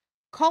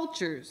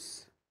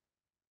 cultures.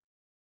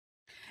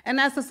 And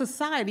as a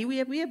society, we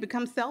have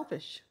become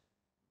selfish,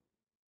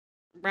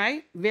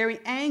 right? Very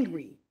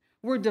angry.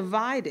 We're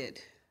divided,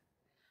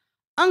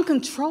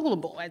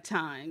 uncontrollable at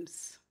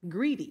times,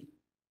 greedy,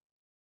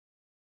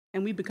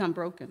 and we become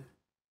broken.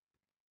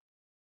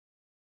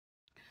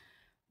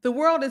 The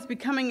world is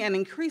becoming an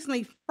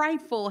increasingly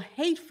frightful,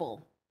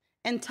 hateful,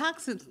 and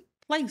toxic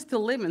place to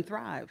live and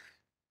thrive.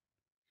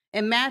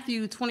 In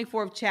Matthew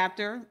 24th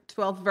chapter,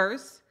 12th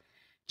verse,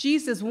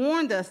 Jesus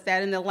warned us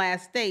that in the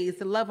last days,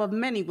 the love of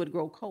many would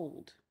grow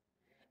cold.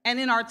 And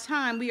in our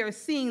time, we are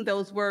seeing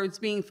those words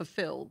being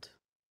fulfilled.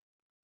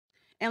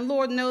 And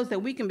Lord knows that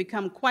we can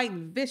become quite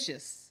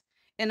vicious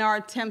in our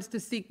attempts to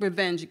seek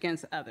revenge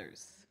against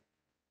others.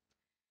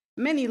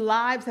 Many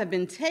lives have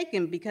been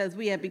taken because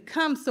we have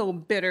become so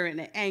bitter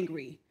and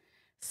angry,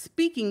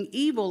 speaking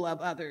evil of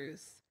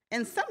others.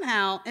 And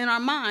somehow, in our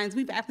minds,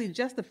 we've actually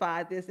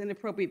justified this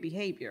inappropriate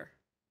behavior.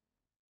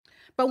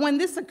 But when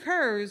this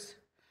occurs,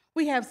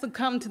 we have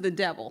succumbed to the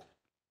devil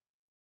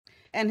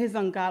and his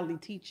ungodly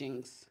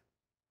teachings.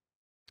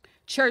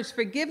 Church,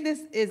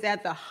 forgiveness is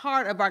at the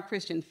heart of our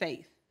Christian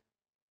faith.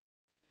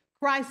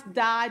 Christ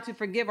died to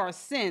forgive our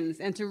sins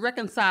and to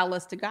reconcile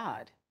us to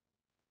God.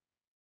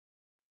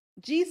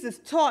 Jesus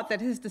taught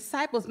that his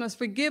disciples must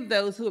forgive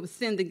those who have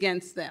sinned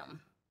against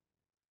them.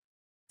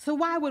 So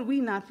why would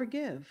we not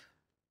forgive?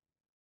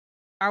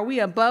 Are we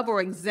above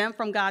or exempt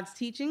from God's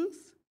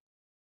teachings?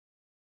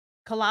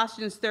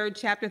 Colossians 3rd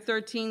chapter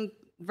 13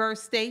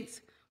 verse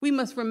states, we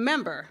must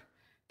remember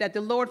that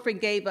the Lord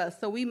forgave us,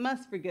 so we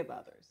must forgive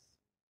others.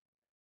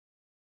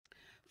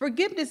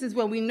 Forgiveness is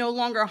when we no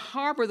longer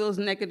harbor those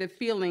negative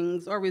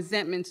feelings or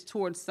resentments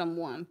towards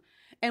someone,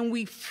 and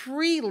we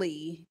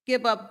freely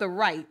give up the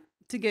right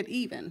to get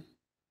even.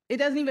 It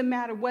doesn't even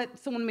matter what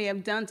someone may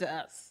have done to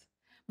us,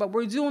 but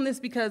we're doing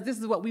this because this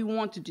is what we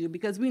want to do,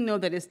 because we know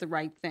that it's the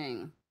right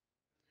thing.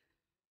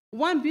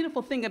 One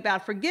beautiful thing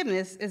about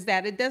forgiveness is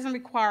that it doesn't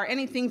require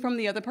anything from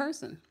the other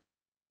person.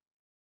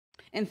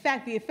 In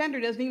fact, the offender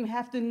doesn't even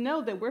have to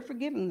know that we're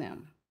forgiving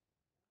them.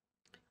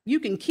 You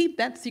can keep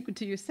that secret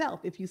to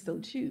yourself if you so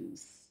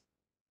choose.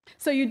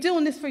 So you're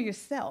doing this for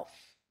yourself.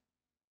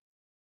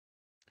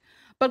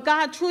 But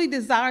God truly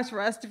desires for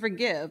us to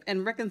forgive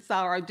and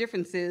reconcile our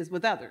differences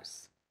with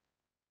others.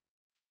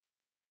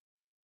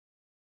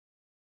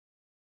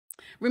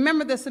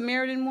 Remember the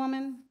Samaritan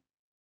woman?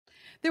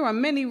 There were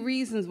many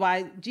reasons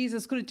why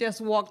Jesus could have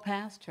just walked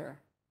past her.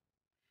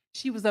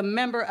 She was a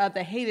member of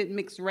the hated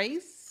mixed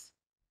race,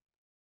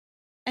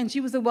 and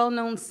she was a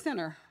well-known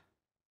sinner.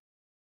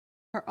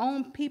 Her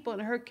own people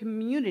in her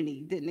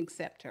community didn't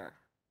accept her.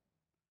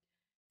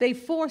 They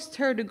forced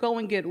her to go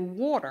and get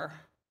water.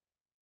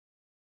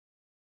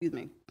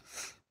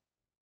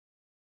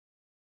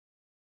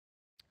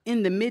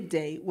 In the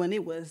midday when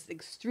it was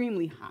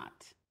extremely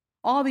hot.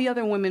 All the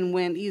other women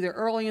went either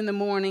early in the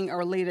morning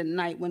or late at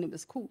night when it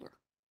was cooler.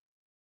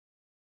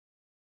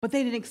 But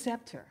they didn't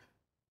accept her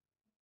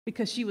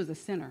because she was a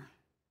sinner.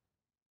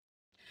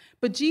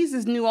 But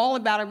Jesus knew all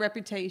about her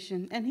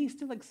reputation, and he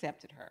still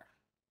accepted her.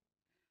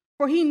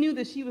 For he knew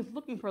that she was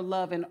looking for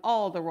love in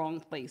all the wrong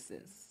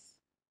places.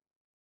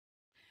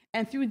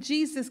 And through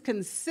Jesus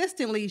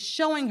consistently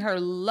showing her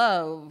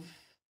love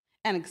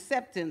and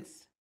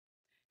acceptance,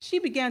 she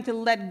began to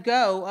let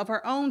go of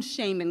her own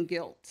shame and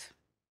guilt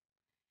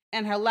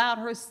and allowed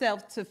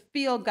herself to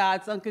feel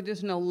God's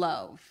unconditional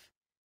love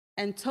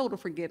and total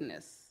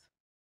forgiveness.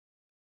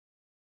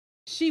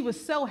 She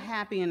was so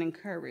happy and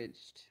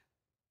encouraged.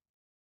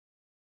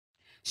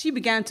 She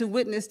began to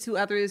witness to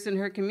others in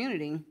her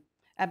community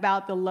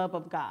about the love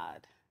of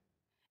God.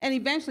 And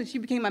eventually she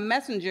became a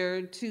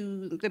messenger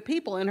to the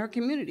people in her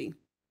community.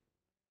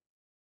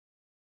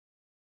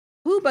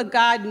 Who but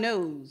God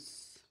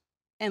knows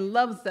and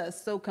loves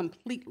us so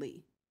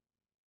completely,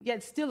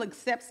 yet still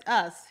accepts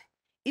us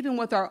even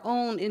with our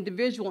own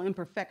individual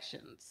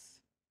imperfections.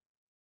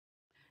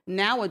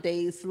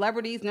 Nowadays,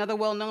 celebrities and other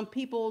well-known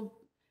people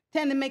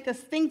tend to make us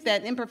think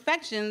that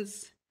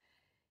imperfections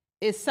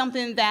is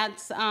something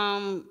that's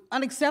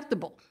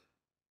unacceptable.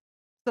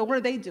 So what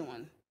are they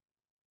doing?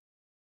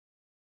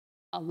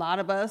 A lot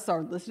of us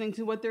are listening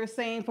to what they're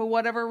saying for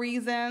whatever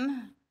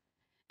reason.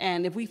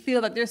 And if we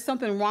feel that there's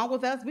something wrong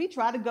with us, we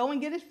try to go and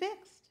get it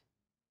fixed.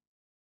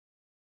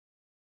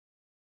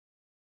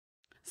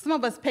 Some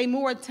of us pay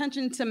more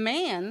attention to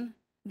man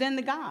than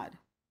to God.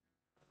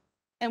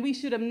 And we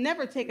should have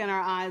never taken our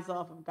eyes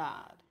off of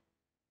God.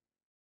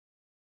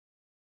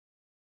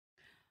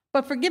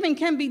 But forgiving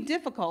can be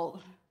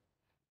difficult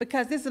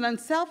because it's an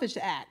unselfish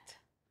act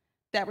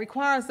that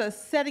requires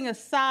us setting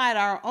aside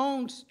our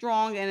own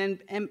strong and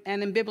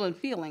ambivalent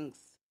feelings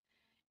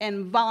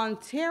and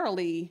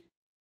voluntarily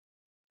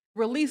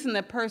releasing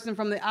the person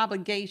from the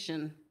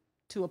obligation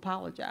to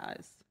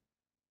apologize.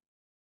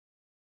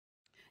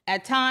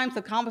 At times,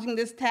 accomplishing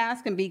this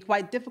task can be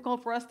quite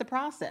difficult for us to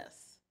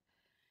process.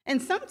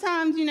 And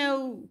sometimes,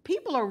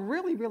 people are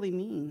really, really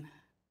mean.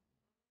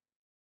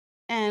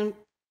 And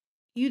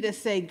you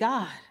just say,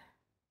 God,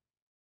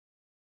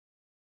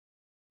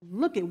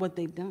 look at what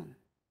they've done.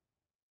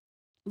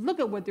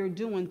 Look at what they're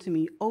doing to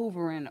me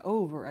over and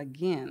over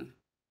again.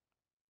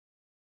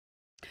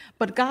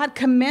 But God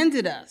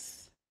commended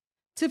us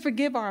to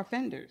forgive our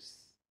offenders.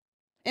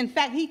 In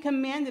fact, he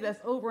commanded us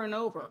over and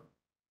over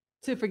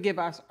to forgive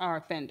our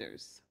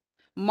offenders.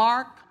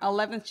 Mark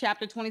 11th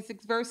chapter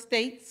 26 verse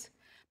states,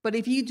 "But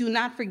if you do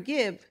not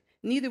forgive,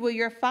 neither will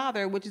your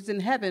Father which is in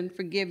heaven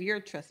forgive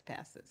your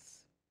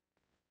trespasses."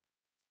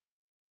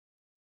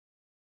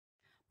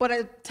 But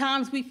at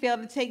times we fail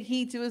to take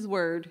heed to his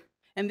word,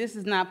 and this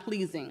is not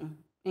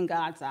pleasing in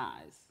God's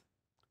eyes.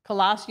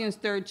 Colossians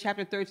 3rd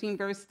chapter 13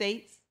 verse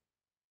states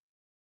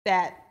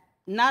that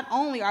not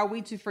only are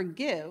we to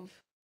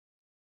forgive,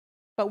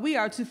 but we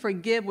are to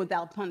forgive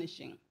without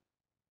punishing.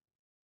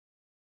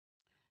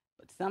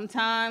 But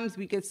sometimes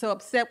we get so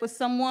upset with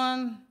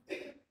someone,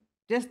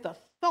 just the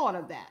thought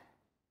of that,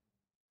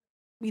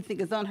 we think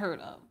is unheard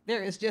of.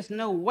 There is just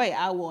no way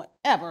I will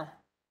ever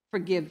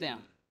forgive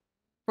them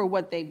for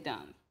what they've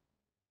done.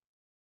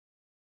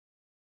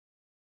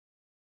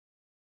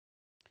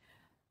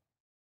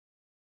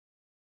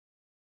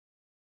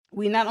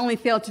 We not only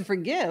fail to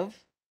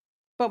forgive,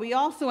 but we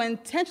also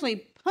intentionally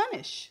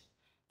punish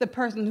the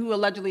person who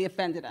allegedly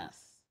offended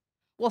us.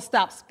 We'll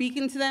stop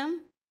speaking to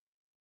them,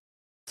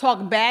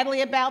 talk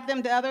badly about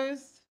them to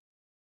others,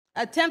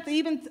 attempt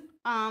even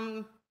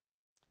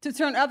to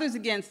turn others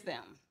against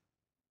them,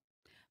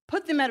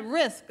 put them at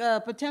risk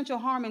of potential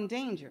harm and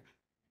danger,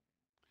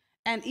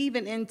 and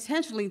even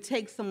intentionally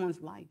take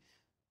someone's life.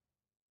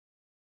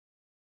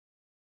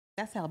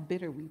 That's how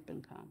bitter we've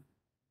become.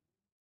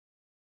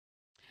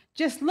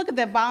 Just look at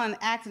the violent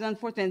acts and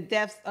unfortunate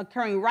deaths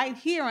occurring right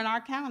here in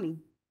our county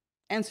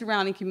and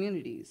surrounding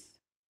communities.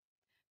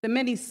 The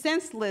many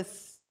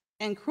senseless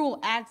and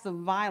cruel acts of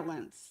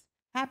violence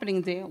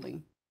happening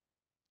daily,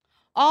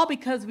 all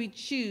because we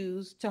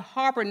choose to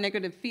harbor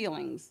negative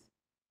feelings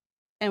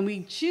and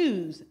we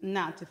choose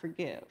not to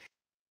forgive.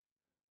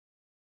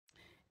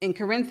 In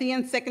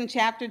Corinthians 2nd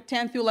chapter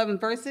 10 through 11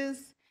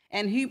 verses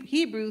and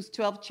Hebrews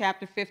 12th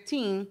chapter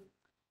 15,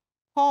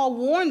 Paul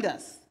warned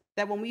us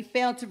that when we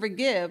fail to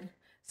forgive,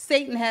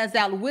 Satan has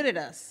outwitted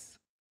us,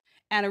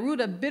 and a root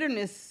of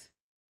bitterness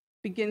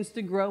begins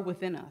to grow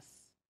within us.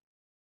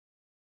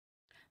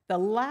 The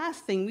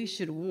last thing we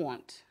should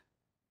want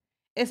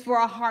is for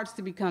our hearts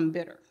to become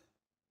bitter.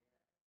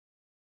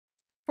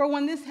 For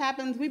when this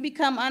happens, we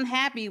become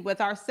unhappy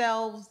with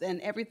ourselves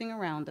and everything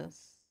around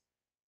us.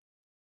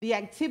 The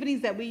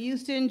activities that we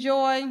used to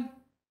enjoy,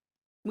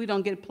 we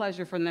don't get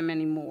pleasure from them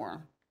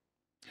anymore.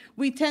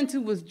 We tend to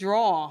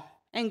withdraw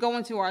and go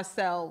into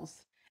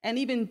ourselves and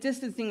even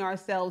distancing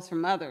ourselves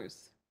from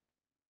others,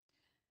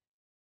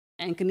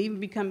 and can even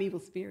become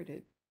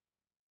evil-spirited.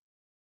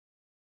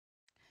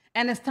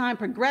 And as time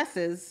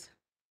progresses,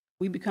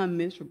 we become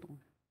miserable,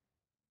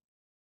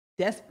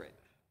 desperate,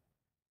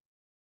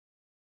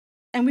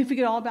 and we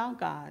forget all about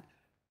God.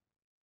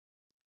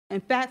 In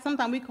fact,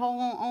 sometimes we call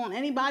on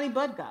anybody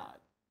but God.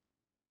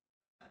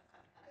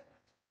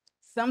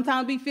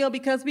 Sometimes we feel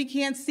because we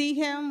can't see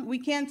him, we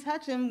can't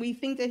touch him, we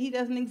think that he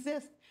doesn't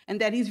exist and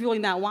that he's really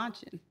not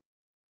watching.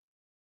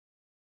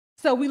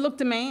 So we look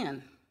to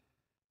man.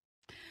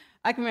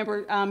 I can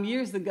remember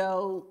years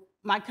ago,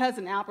 my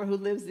cousin Albert, who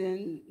lives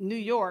in New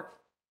York,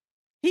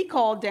 he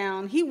called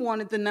down, he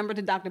wanted the number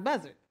to Dr.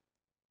 Buzzard.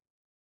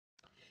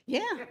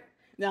 Yeah.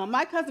 Now,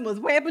 my cousin was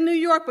way up in New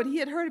York, but he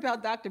had heard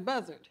about Dr.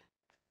 Buzzard.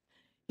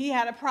 He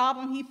had a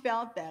problem he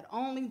felt that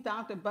only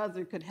Dr.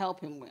 Buzzard could help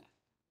him with.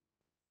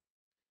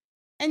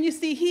 And you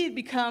see, he had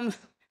become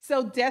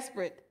so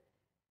desperate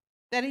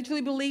that he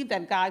truly believed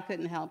that God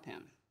couldn't help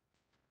him.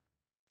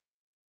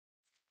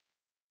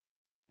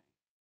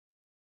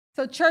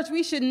 So, church,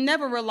 we should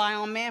never rely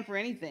on man for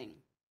anything,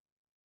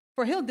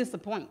 for he'll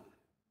disappoint.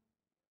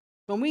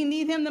 When we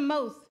need him the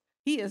most,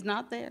 he is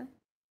not there.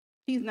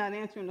 He's not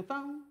answering the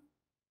phone.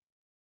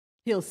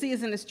 He'll see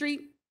us in the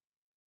street,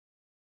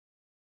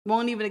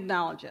 won't even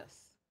acknowledge us.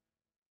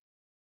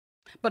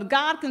 But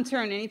God can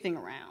turn anything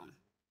around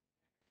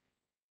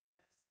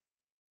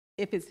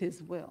if it's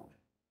his will.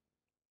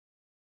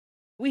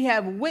 We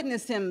have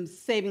witnessed him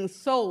saving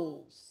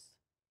souls,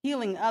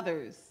 healing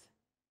others,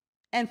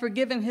 and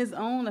forgiving his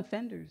own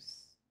offenders.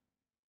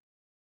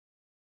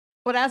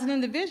 But as an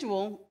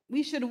individual,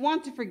 we should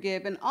want to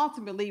forgive and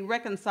ultimately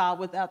reconcile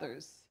with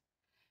others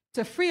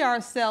to free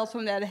ourselves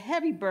from that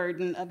heavy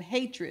burden of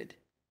hatred,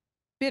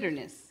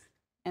 bitterness,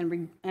 and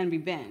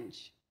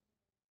revenge.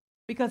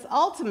 Because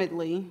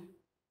ultimately,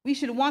 we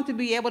should want to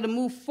be able to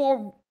move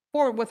forward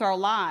with our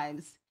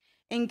lives,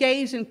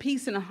 engaged in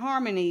peace and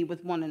harmony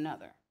with one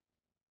another.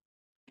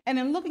 And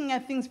in looking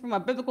at things from a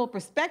biblical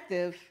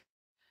perspective,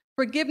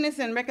 forgiveness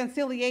and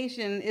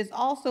reconciliation is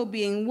also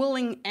being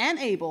willing and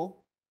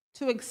able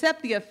to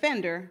accept the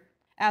offender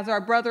as our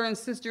brother and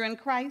sister in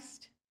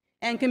Christ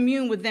and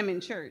commune with them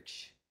in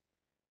church.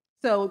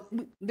 So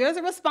there's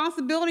a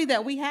responsibility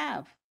that we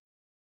have,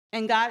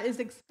 and God is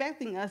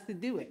expecting us to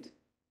do it.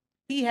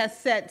 He has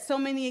set so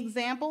many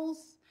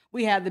examples.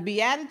 We have the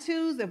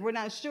Beatitudes if we're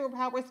not sure of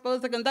how we're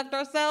supposed to conduct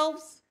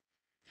ourselves.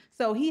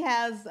 So he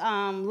has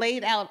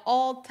laid out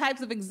all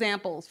types of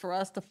examples for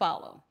us to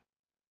follow.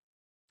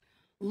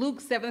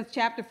 Luke 7th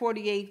chapter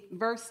 48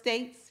 verse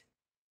states,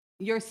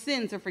 "Your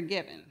sins are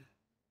forgiven."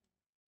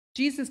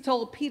 Jesus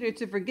told Peter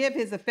to forgive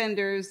his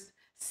offenders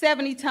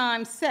 70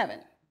 times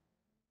 7.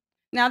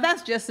 Now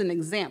that's just an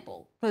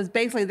example, because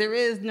basically there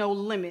is no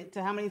limit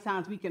to how many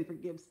times we can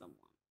forgive someone.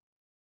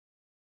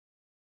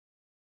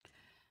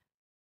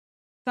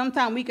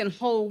 Sometimes we can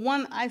hold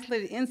one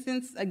isolated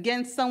instance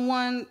against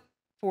someone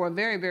for a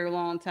very, very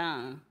long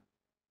time.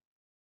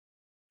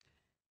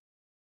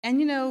 And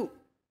you know,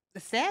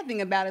 the sad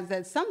thing about it is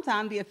that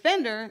sometimes the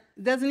offender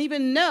doesn't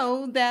even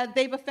know that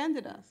they've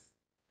offended us.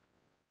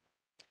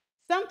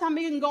 Sometimes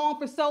it can go on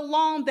for so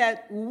long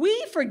that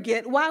we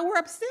forget why we're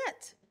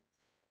upset,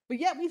 but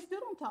yet we still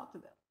don't talk to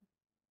them.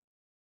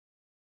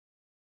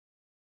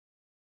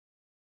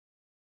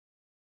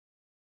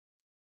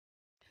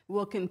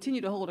 We'll continue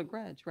to hold a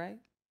grudge, right?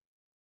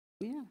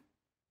 Yeah.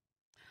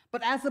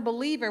 But as a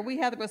believer, we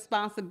have the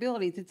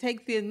responsibility to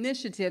take the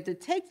initiative, to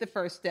take the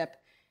first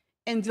step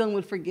in dealing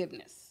with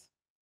forgiveness.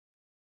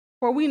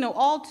 For we know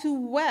all too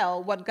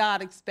well what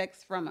God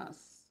expects from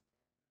us.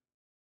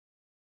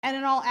 And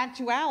in all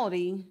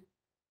actuality,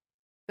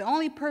 the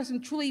only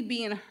person truly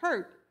being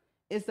hurt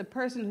is the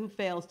person who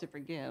fails to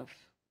forgive.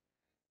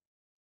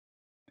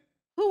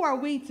 Who are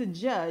we to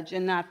judge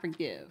and not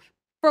forgive?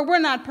 For we're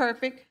not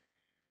perfect.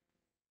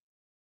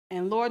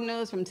 And Lord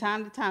knows from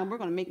time to time we're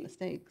going to make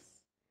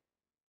mistakes.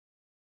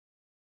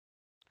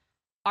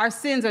 Our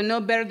sins are no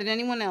better than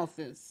anyone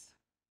else's.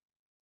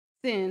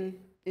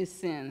 Sin is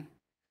sin.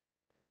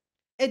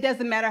 It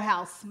doesn't matter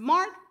how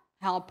smart,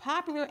 how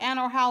popular, and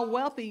or how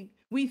wealthy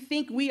we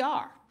think we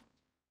are.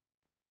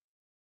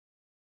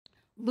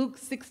 Luke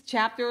 6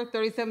 chapter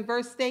 37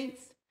 verse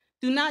states,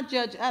 "Do not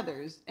judge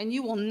others, and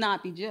you will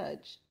not be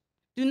judged.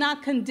 Do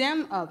not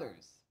condemn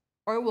others,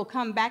 or it will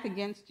come back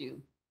against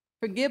you.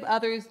 Forgive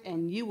others,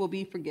 and you will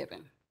be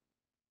forgiven."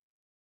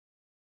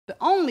 The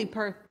only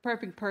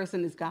perfect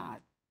person is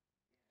God.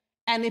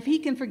 And if he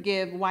can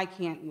forgive, why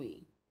can't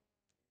we?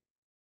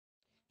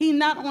 He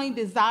not only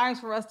desires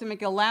for us to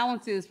make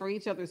allowances for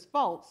each other's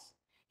faults,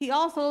 he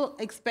also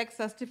expects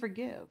us to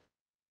forgive.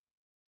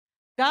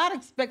 God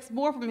expects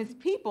more from his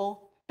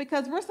people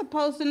because we're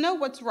supposed to know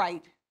what's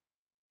right.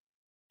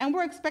 And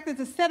we're expected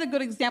to set a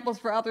good examples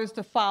for others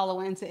to follow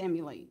and to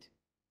emulate.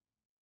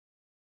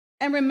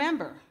 And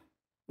remember,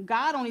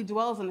 God only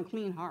dwells in a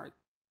clean heart.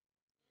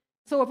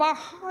 So if our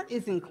heart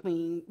isn't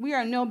clean, we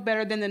are no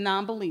better than the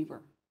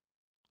non-believer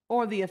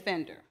or the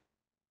offender.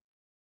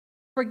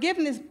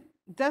 Forgiveness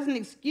doesn't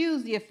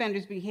excuse the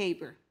offender's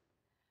behavior,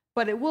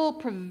 but it will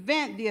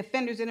prevent the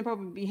offender's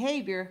inappropriate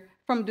behavior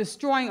from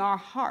destroying our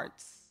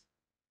hearts,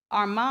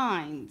 our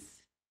minds,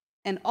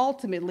 and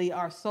ultimately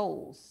our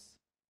souls.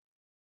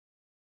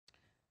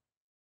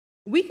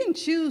 We can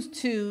choose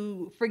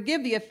to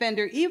forgive the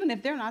offender even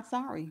if they're not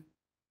sorry.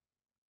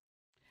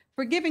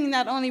 Forgiving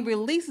not only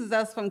releases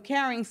us from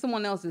carrying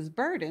someone else's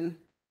burden,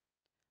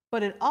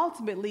 but it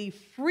ultimately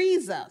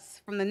frees us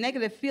from the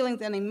negative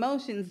feelings and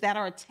emotions that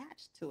are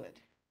attached to it.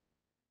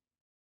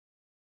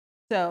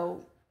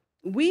 So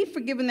we've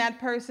forgiven that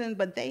person,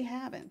 but they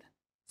haven't.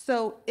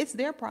 So it's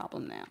their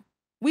problem now.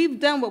 We've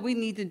done what we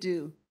need to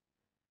do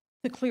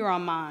to clear our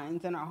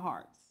minds and our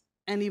hearts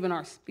and even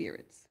our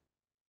spirits.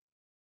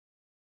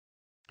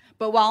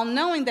 But while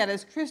knowing that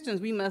as Christians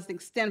we must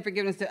extend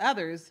forgiveness to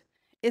others,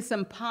 it's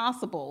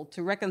impossible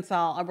to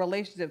reconcile a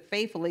relationship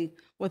faithfully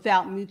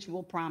without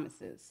mutual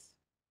promises.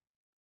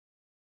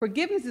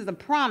 Forgiveness is a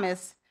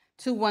promise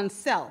to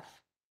oneself,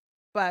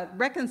 but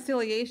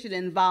reconciliation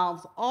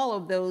involves all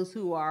of those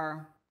who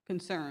are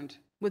concerned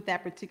with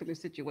that particular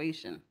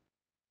situation.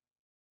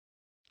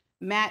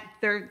 Matt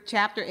 3rd,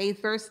 chapter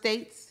 8th verse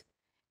states,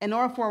 in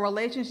order for a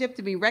relationship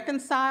to be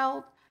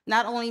reconciled,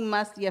 not only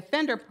must the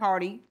offended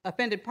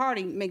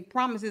party make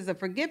promises of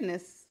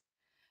forgiveness,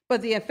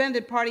 but the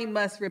offended party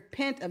must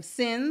repent of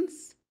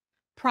sins,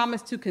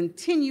 promise to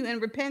continue in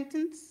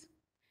repentance,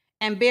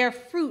 and bear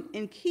fruit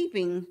in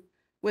keeping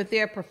with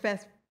their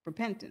professed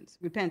repentance.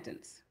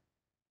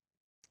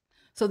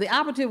 So the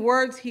operative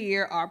words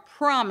here are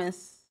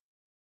promise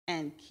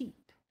and keep.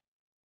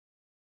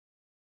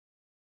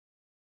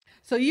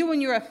 So you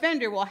and your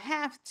offender will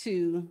have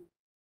to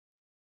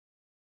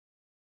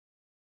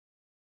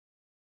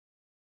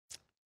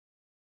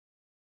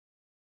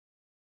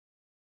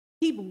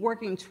keep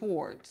working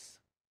towards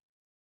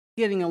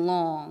getting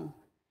along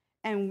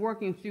and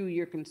working through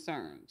your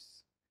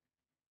concerns.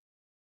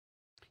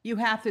 You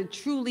have to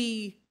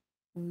truly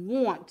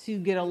want to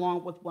get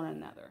along with one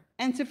another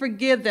and to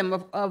forgive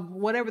them of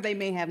whatever they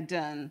may have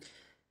done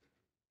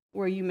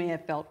where you may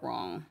have felt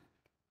wrong.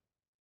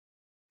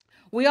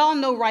 We all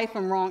know right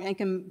from wrong and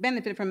can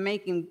benefit from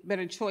making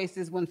better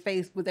choices when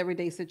faced with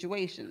everyday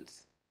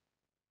situations.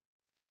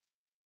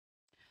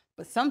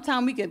 But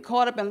sometimes we get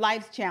caught up in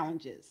life's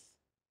challenges,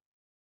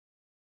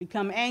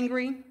 become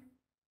angry,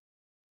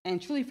 and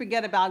truly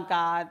forget about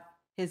God,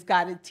 his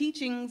guided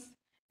teachings,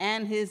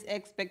 and his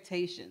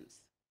expectations.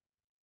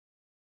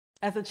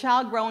 As a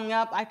child growing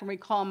up, I can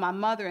recall my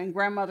mother and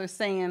grandmother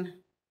saying,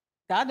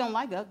 God don't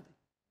like ugly.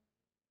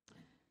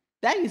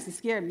 That used to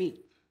scare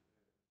me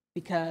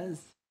because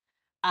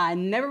I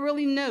never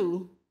really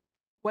knew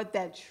what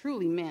that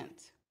truly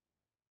meant.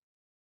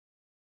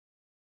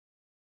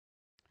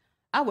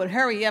 I would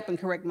hurry up and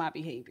correct my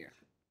behavior.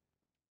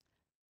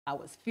 I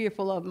was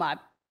fearful of my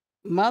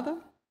mother,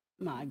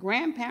 my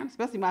grandparents,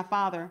 especially my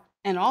father,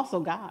 and also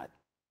God.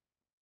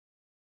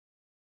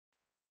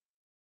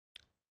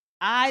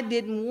 I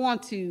didn't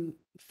want to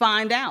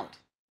find out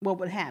what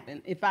would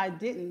happen if I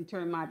didn't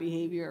turn my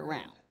behavior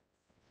around.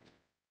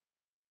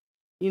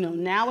 You know,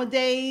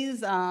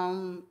 nowadays,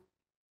 some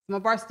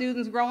of our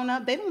students growing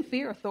up, they don't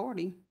fear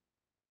authority.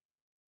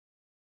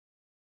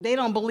 They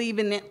don't believe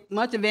in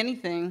much of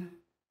anything,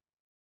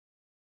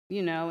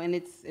 you know, and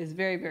it's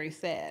very, very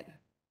sad.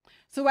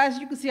 So as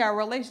you can see, our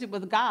relationship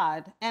with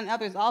God and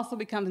others also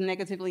becomes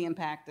negatively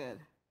impacted.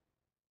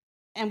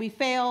 And we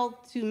fail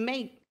to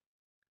make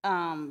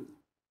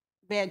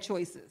bad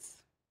choices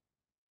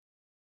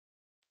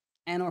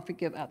and or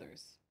forgive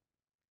others.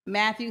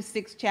 Matthew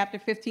 6, chapter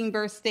 15,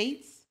 verse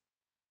states,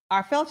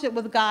 our fellowship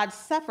with God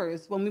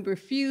suffers when we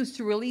refuse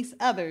to release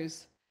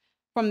others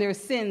from their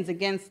sins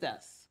against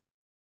us.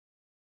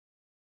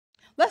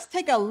 Let's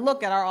take a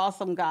look at our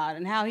awesome God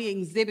and how he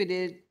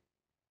exhibited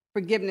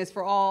forgiveness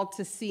for all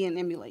to see and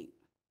emulate.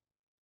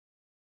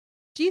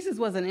 Jesus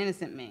was an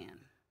innocent man,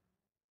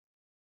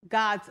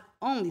 God's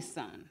only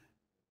son,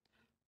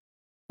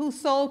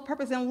 whose sole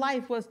purpose in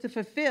life was to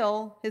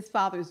fulfill his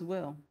Father's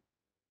will.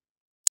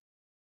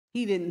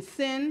 He didn't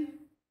sin,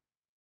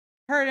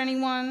 hurt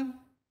anyone,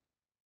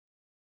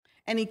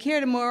 and he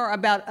cared more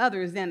about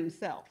others than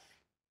himself.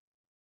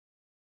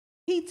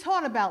 He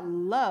taught about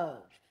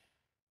love,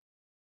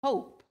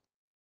 hope,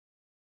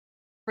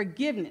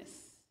 forgiveness,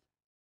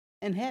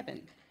 and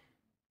heaven.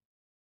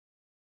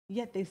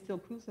 Yet they still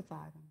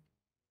crucified him.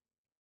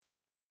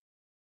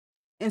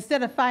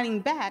 Instead of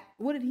fighting back,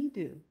 what did he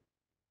do?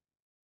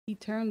 He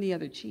turned the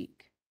other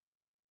cheek.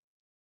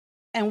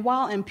 And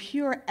while in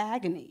pure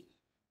agony,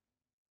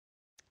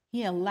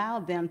 he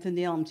allowed them to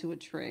nail him to a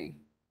tree.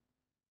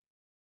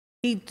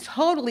 He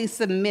totally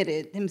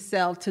submitted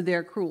himself to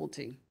their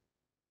cruelty.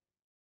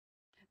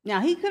 Now,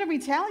 he could have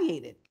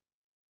retaliated,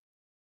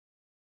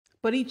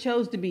 but he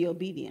chose to be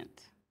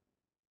obedient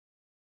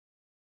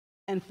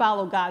and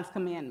follow God's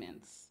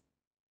commandments.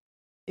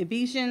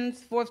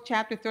 Ephesians 4th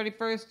chapter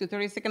 31st to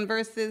 32nd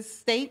verses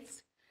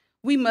states,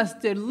 we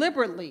must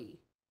deliberately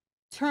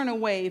turn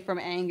away from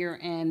anger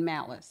and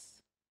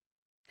malice.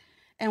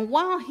 And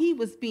while he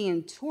was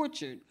being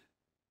tortured,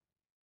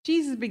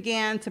 Jesus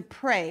began to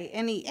pray,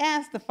 and he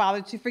asked the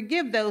Father to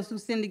forgive those who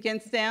sinned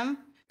against them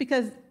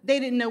because they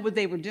didn't know what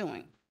they were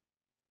doing.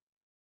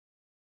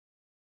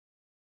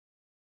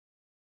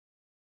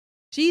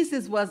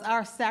 Jesus was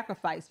our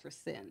sacrifice for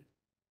sin,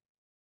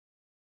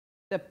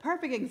 the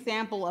perfect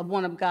example of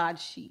one of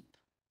God's sheep.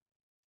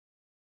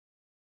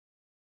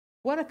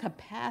 What a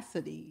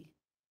capacity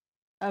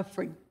of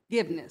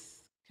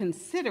forgiveness,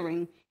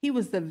 considering he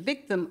was the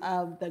victim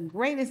of the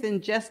greatest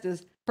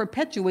injustice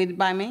perpetuated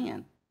by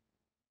man.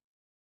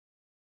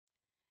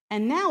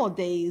 And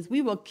nowadays,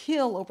 we will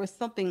kill over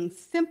something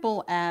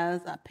simple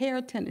as a pair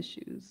of tennis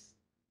shoes.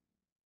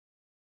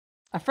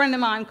 A friend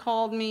of mine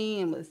called me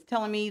and was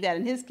telling me that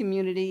in his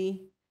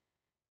community,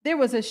 there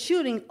was a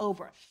shooting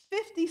over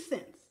 50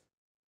 cents.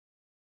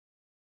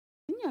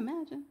 Can you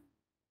imagine?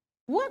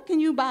 What can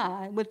you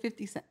buy with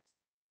 50 cents?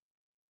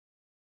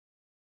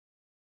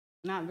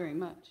 Not very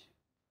much.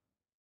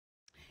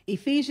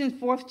 Ephesians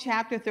 4th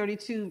chapter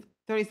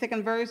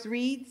 32nd verse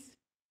reads,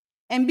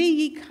 and be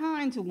ye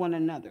kind to one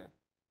another,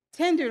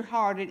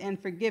 tender-hearted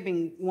and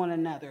forgiving one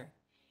another,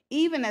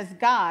 even as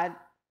God,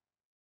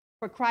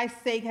 for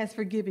Christ's sake, has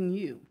forgiven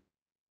you.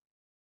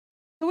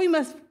 So we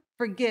must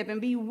forgive and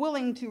be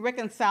willing to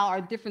reconcile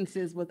our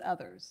differences with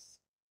others.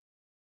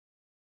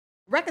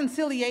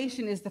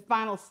 Reconciliation is the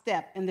final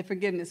step in the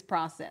forgiveness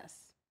process.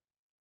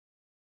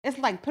 It's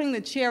like putting the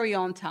cherry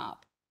on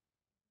top,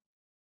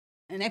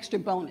 an extra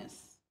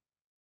bonus.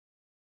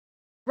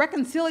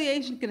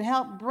 Reconciliation can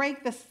help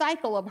break the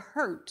cycle of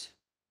hurt,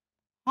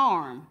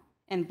 harm,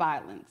 and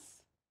violence.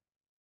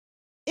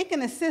 It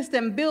can assist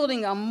in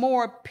building a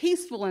more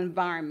peaceful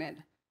environment,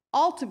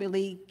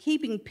 ultimately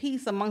keeping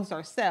peace amongst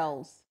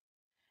ourselves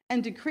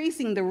and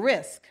decreasing the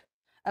risk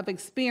of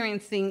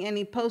experiencing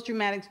any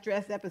post-traumatic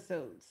stress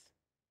episodes.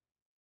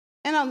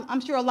 And I'm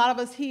sure a lot of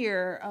us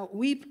here,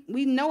 we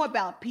know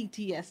about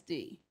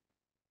PTSD,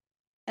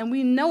 and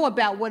we know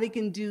about what it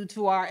can do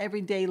to our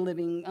everyday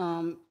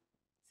living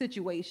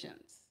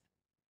situations.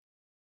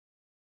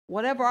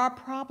 Whatever our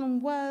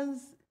problem was,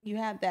 you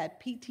have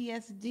that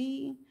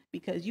PTSD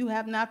because you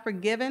have not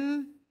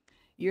forgiven,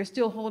 you're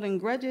still holding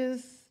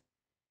grudges.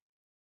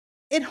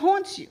 It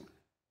haunts you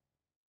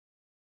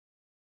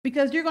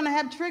because you're going to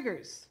have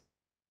triggers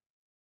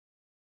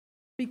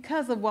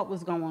because of what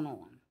was going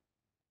on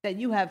that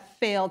you have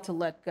failed to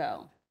let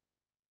go.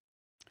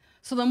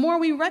 So the more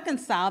we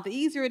reconcile, the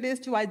easier it is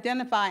to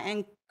identify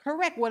and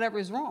correct whatever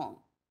is wrong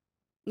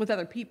with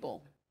other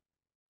people.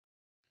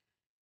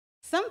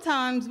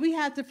 Sometimes we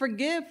have to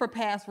forgive for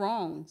past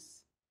wrongs.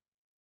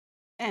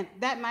 And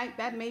that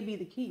may be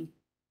the key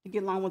to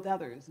get along with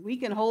others. We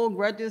can hold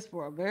grudges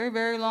for a very,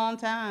 very long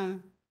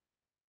time.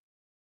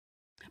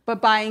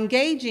 But by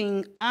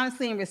engaging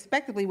honestly and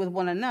respectfully with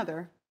one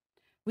another,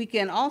 we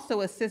can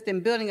also assist in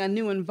building a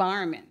new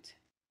environment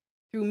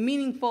through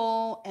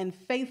meaningful and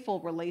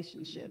faithful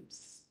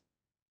relationships.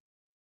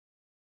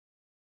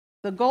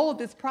 The goal of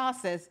this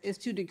process is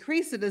to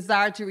decrease the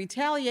desire to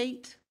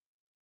retaliate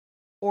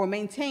or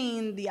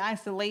maintain the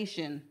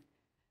isolation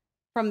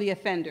from the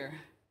offender,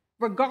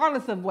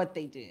 regardless of what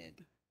they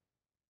did.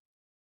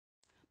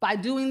 By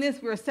doing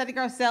this, we're setting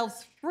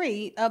ourselves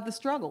free of the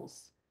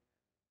struggles.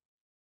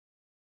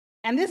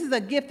 And this is a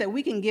gift that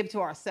we can give to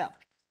ourselves.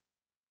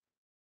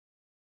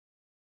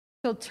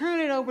 So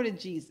turn it over to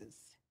Jesus.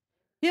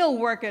 He'll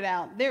work it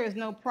out. There is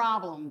no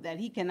problem that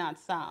he cannot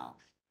solve.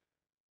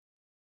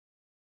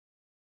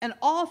 And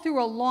all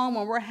through along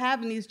when we're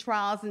having these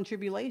trials and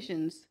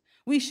tribulations,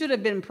 we should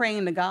have been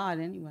praying to God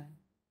anyway.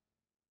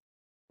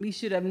 We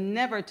should have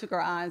never took our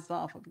eyes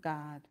off of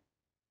God.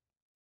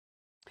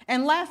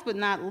 And last but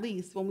not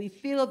least, when we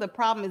feel the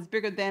problem is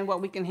bigger than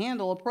what we can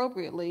handle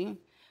appropriately,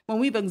 when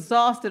we've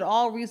exhausted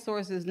all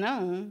resources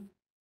known,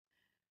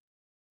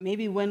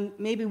 maybe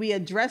we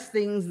address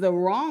things the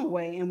wrong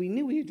way and we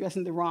knew we were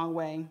addressing the wrong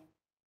way,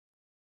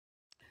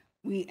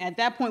 at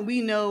that point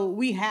we know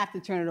we have to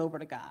turn it over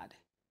to God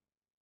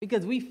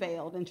because we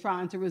failed in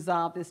trying to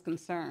resolve this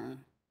concern.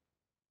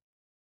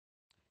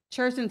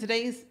 Church, in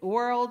today's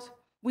world,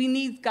 we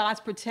need God's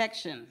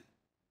protection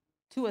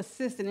to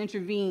assist and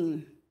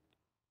intervene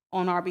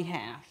on our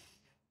behalf.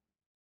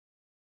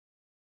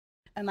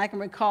 And I can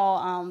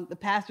recall the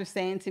pastor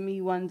saying to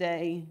me one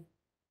day,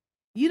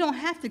 you don't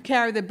have to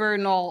carry the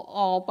burden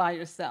all by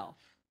yourself.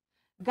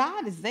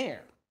 God is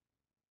there.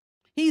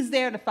 He's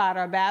there to fight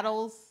our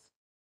battles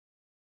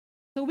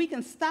so we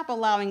can stop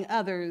allowing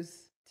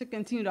others to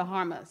continue to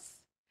harm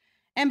us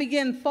and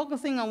begin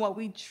focusing on what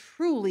we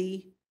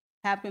truly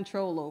have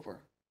control over,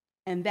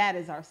 and that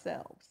is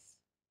ourselves.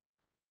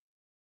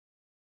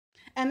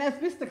 And as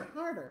Mr.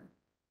 Carter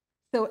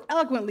so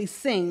eloquently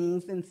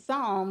sings in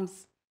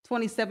Psalms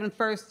 27,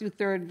 1st through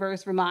 3rd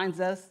verse reminds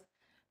us,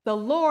 the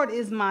Lord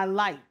is my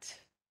light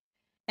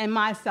and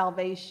my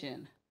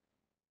salvation.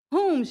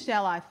 Whom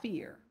shall I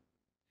fear?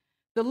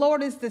 The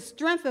Lord is the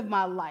strength of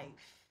my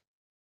life.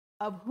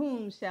 Of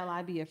whom shall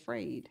I be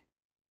afraid?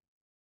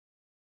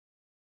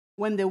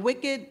 When the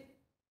wicked,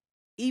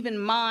 even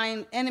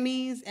mine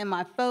enemies and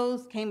my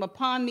foes, came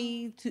upon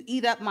me to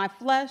eat up my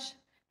flesh,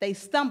 they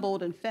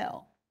stumbled and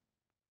fell.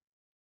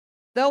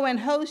 Though an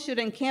host should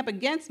encamp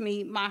against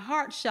me, my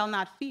heart shall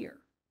not fear.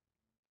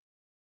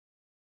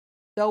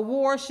 Though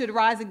war should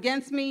rise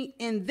against me,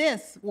 in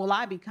this will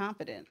I be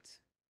confident.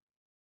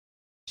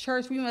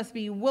 Church, we must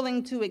be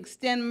willing to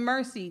extend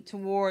mercy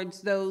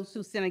towards those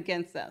who sin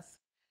against us.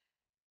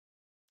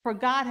 For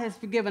God has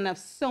forgiven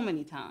us so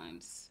many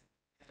times.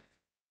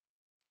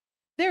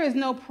 There is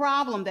no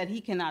problem that he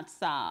cannot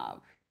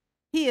solve.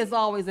 He is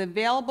always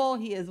available.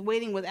 He is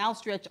waiting with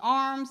outstretched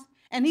arms,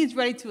 and he's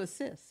ready to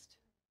assist.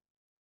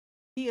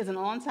 He is an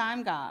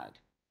on-time God.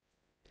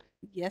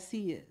 Yes,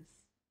 he is.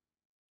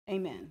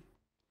 Amen.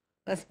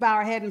 Let's bow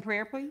our head in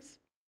prayer, please.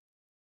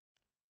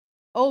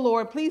 Oh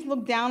Lord, please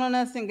look down on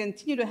us and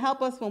continue to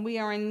help us when we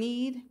are in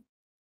need.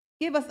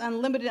 Give us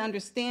unlimited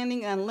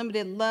understanding and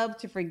unlimited love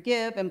to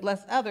forgive and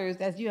bless others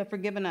as you have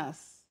forgiven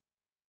us.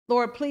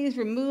 Lord, please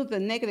remove the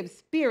negative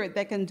spirit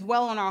that can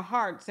dwell on our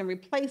hearts and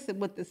replace it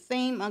with the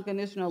same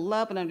unconditional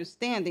love and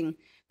understanding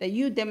that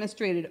you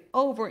demonstrated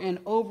over and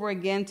over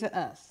again to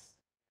us.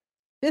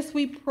 This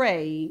we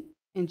pray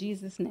in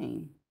Jesus'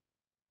 name.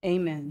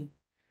 Amen.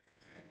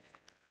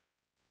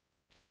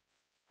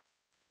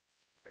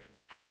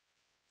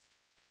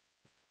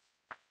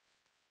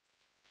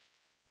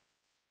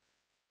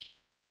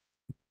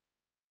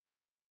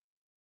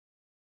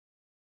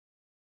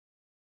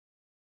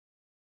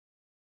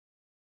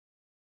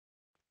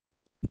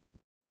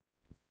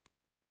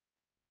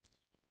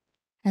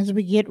 As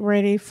we get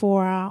ready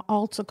for our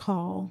altar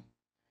call,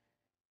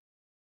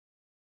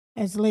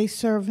 as lay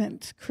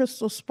servant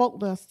Chrystal spoke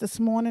to us this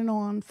morning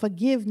on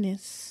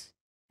forgiveness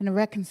and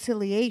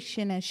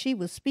reconciliation, as she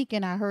was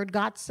speaking, I heard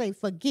God say,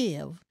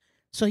 forgive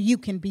so you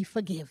can be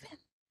forgiven.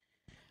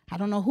 I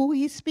don't know who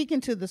he's speaking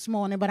to this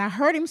morning, but I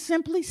heard him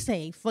simply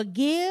say,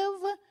 forgive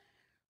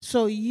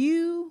so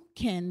you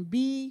can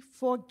be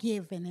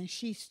forgiven. And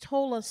she's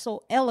told us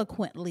so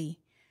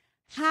eloquently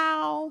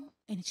how,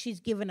 and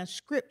she's given a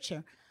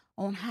scripture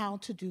on how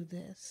to do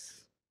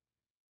this.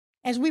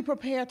 As we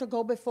prepare to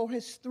go before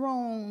his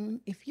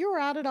throne, if you're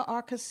out of the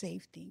ark of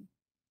safety,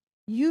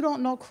 you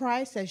don't know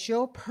Christ as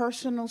your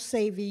personal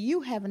Savior,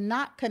 you have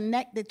not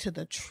connected to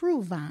the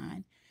true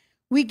vine,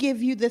 we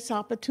give you this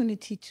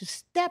opportunity to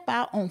step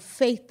out on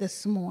faith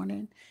this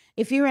morning.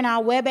 If you're in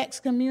our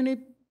WebEx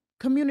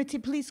community,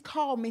 please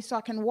call me so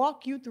I can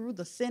walk you through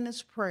the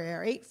sinner's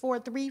prayer,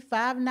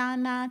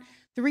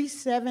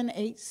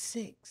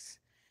 843-599-3786.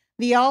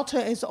 The altar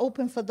is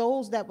open for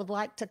those that would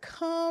like to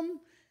come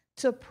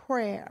to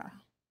prayer.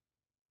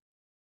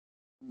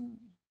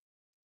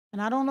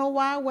 And I don't know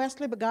why,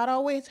 Wesley, but God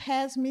always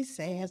has me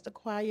say, as the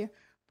choir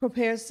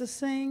prepares to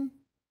sing,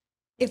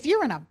 if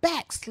you're in a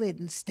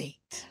backslidden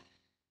state,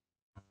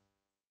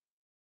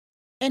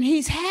 and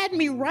he's had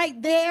me right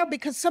there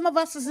because some of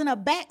us is in a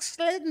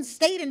backslidden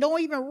state and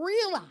don't even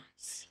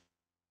realize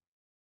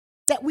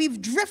that we've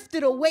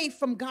drifted away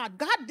from God.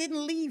 God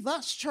didn't leave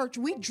us, church.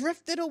 We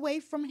drifted away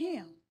from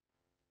him.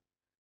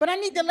 But I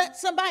need to let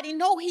somebody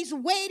know he's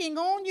waiting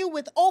on you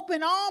with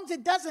open arms.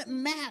 It doesn't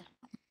matter.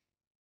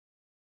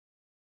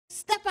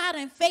 Step out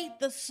in faith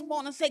this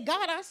morning and say,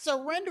 God, I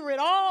surrender it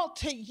all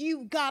to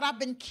you, God. I've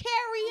been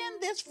carrying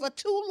this for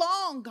too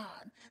long,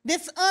 God.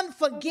 This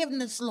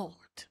unforgiveness, Lord.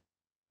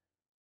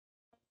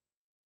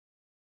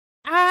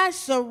 I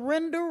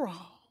surrender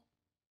all.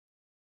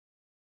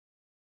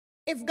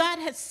 If God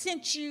has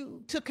sent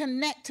you to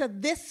connect to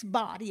this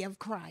body of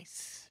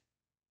Christ,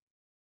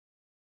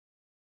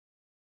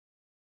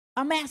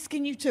 I'm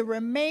asking you to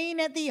remain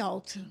at the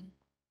altar.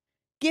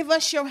 Give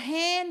us your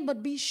hand,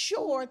 but be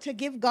sure to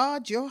give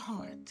God your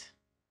heart.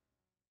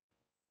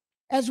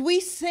 As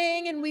we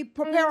sing and we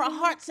prepare our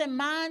hearts and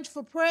minds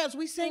for prayer, as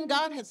we sing,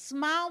 God has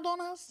smiled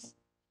on us.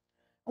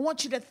 I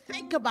want you to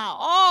think about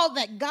all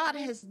that God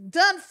has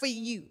done for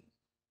you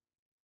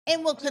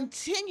and will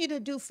continue to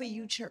do for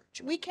you,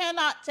 church. We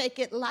cannot take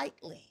it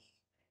lightly.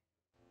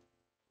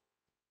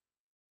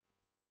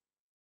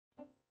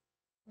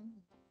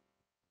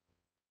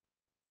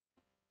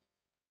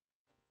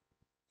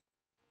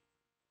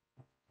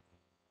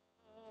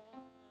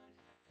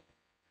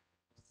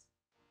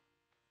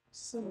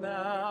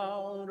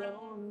 Smiled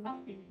on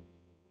me.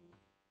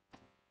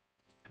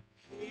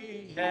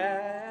 He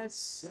has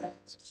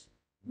set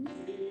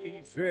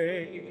me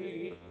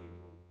free.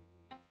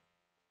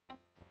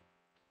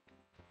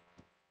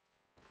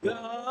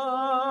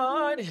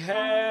 God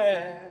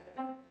has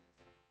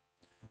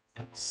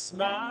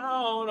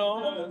smiled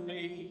on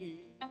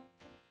me.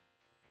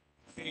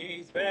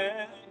 He's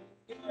been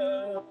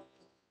good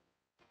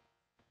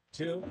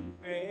to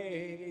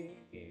me.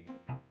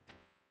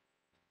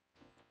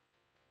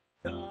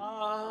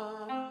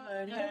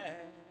 God has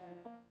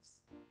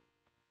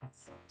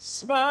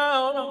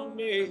smiled on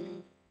me.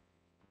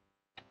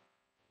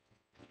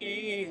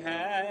 He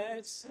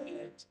has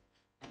set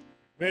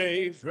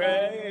me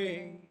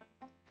free.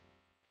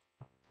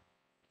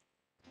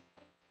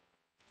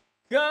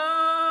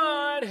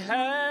 God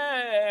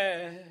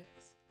has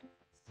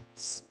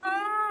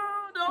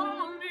smiled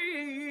on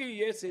me.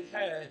 Yes, it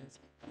has.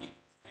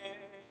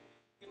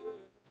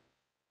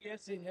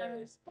 Yes, it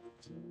has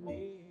to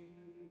me.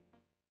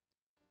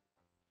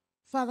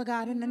 Father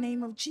God, in the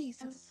name of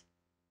Jesus,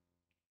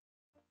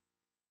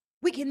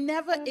 we can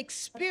never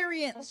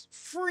experience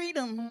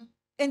freedom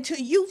until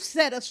you've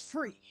set us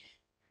free.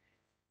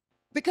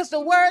 Because the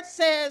word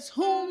says,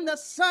 whom the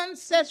Son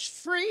sets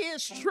free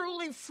is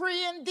truly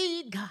free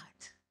indeed, God.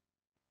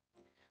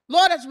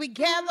 Lord, as we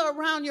gather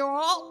around your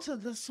altar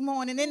this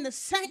morning, in the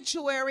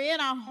sanctuary, in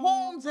our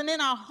homes and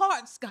in our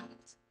hearts, God,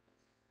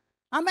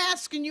 I'm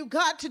asking you,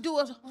 God, to do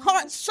a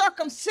heart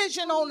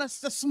circumcision on us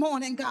this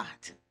morning, God,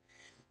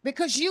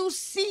 because you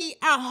see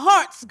our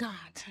hearts, God.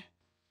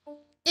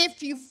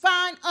 If you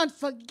find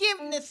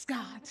unforgiveness,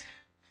 God,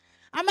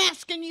 I'm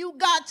asking you,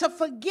 God, to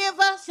forgive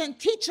us and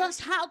teach us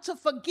how to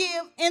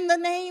forgive in the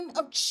name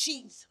of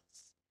Jesus.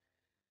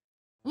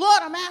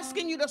 Lord, I'm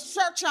asking you to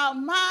search our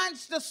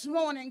minds this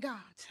morning, God.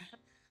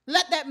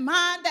 Let that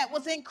mind that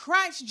was in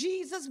Christ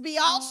Jesus be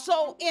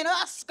also in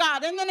us,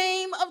 God, in the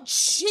name of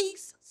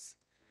Jesus.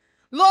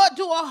 Lord,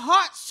 do a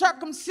heart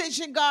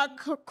circumcision, God,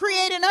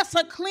 creating us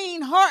a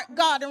clean heart,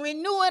 God, and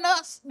renewing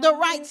us the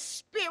right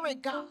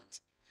spirit, God.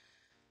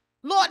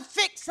 Lord,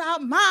 fix our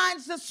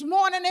minds this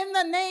morning in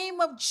the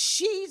name of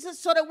Jesus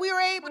so that we're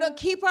able to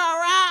keep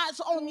our eyes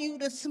on you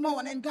this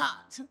morning,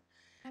 God.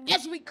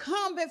 As we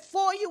come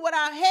before you with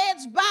our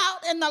heads bowed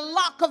and the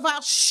lock of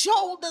our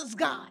shoulders,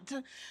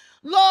 God.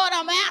 Lord,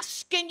 I'm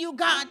asking you,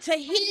 God, to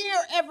hear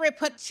every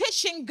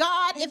petition,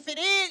 God, if it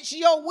is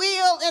your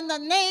will in the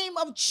name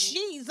of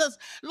Jesus.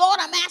 Lord,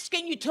 I'm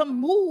asking you to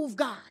move,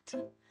 God.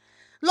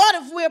 Lord,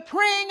 if we're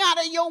praying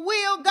out of your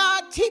will,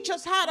 God, teach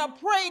us how to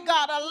pray,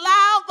 God.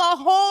 Allow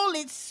the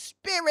Holy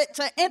Spirit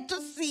to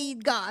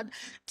intercede, God.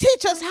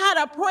 Teach us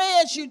how to pray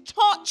as you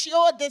taught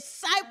your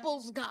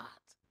disciples, God.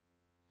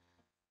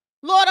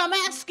 Lord, I'm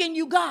asking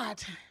you,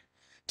 God,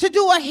 to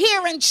do a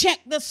hearing check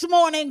this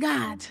morning,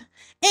 God.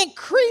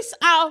 Increase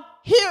our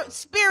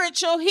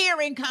spiritual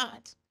hearing,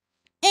 God.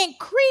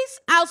 Increase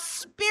our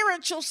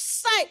spiritual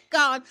sight,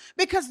 God,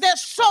 because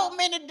there's so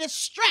many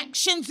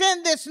distractions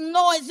in this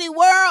noisy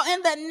world.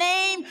 In the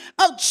name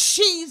of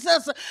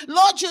Jesus,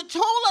 Lord, you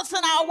told us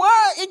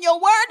in your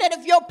word, that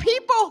if your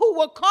people who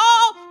were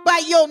called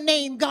by your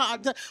name,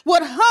 God,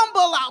 would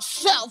humble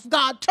ourselves,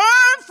 God,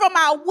 turn from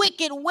our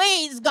wicked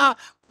ways, God,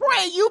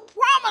 pray, you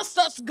promised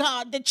us,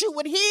 God, that you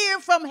would hear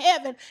from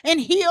heaven and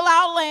heal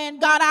our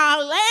land, God.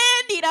 Our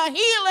land need a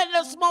healing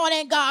this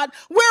morning, God.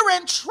 We're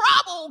in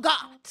trouble,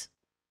 God.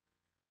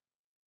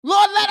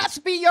 Lord, let us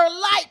be your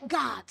light,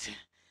 God.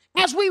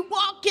 As we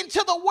walk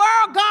into the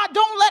world, God,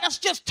 don't let us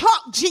just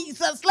talk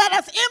Jesus. Let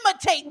us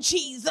imitate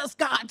Jesus,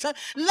 God.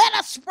 Let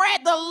us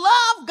spread the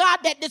love, God,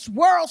 that this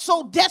world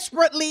so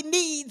desperately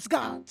needs,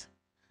 God.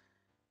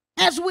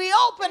 As we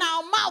open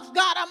our mouth,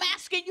 God, I'm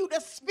asking you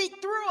to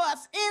speak through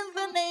us in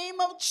the name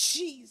of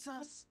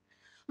Jesus.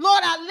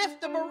 Lord, I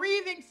lift the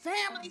bereaving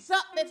families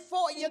up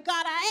before you,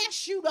 God. I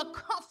ask you to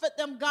comfort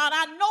them, God.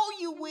 I know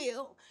you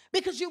will,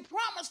 because you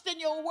promised in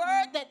your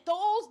word that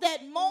those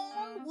that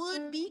mourn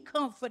would be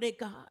comforted,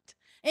 God.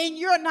 And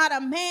you're not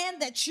a man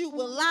that you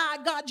will lie,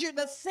 God. You're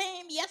the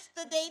same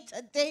yesterday,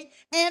 today,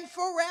 and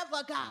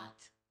forever, God.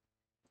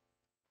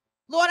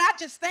 Lord, I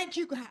just thank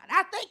you, God.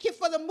 I thank you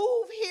for the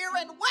move here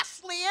in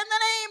Wesley in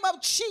the name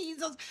of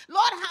Jesus.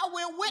 Lord, how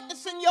we're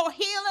witnessing your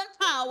healing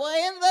power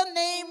in the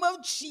name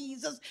of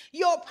Jesus.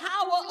 Your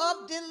power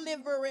of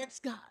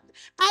deliverance, God.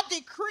 I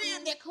decree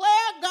and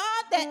declare,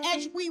 God, that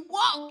as we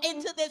walk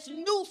into this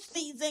new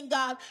season,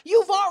 God,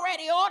 you've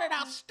already ordered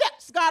our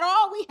steps, God.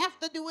 All we have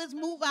to do is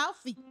move our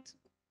feet.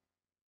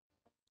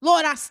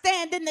 Lord, I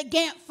stand in the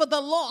gap for the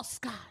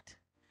lost, God,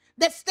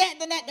 that's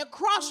standing at the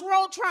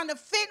crossroad trying to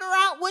figure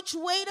out which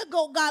way to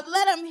go. God,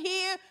 let them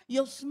hear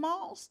your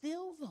small,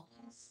 still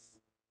voice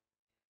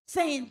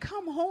saying,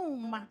 come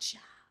home, my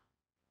child.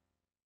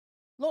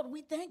 Lord,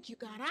 we thank you,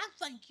 God. I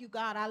thank you,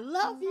 God. I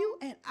love you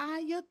and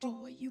I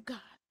adore you, God.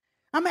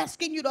 I'm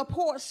asking you to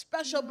pour a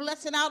special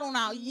blessing out on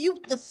our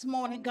youth this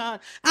morning,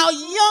 God. Our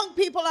young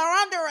people are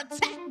under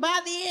attack by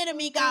the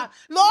enemy, God.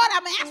 Lord,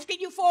 I'm asking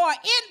you for an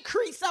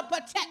increase of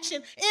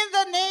protection in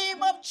the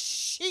name of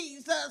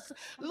Jesus.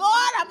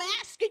 Lord, I'm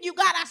asking you,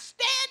 God, I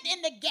stand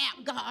in the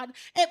gap, God,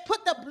 and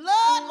put the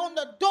blood on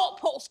the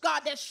doorpost,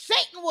 God, that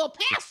Satan will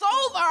pass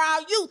over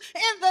our youth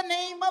in the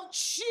name of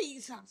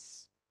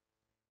Jesus.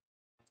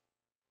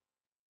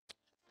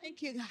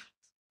 Thank you, God,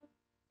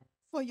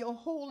 for your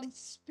Holy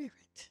Spirit.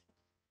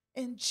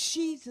 In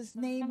Jesus'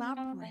 name I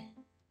pray.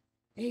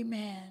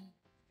 Amen.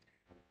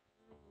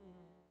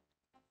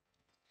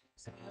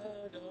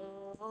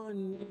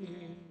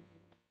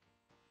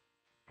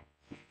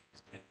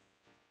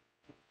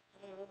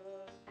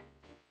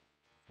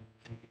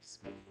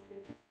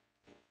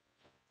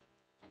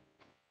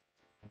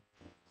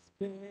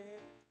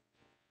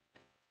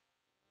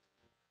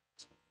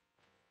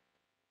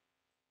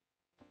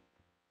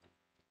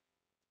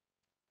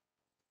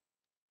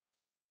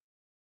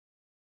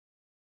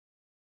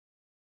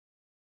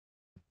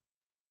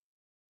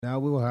 Now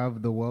we will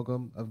have the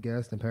welcome of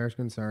guests and parish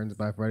concerns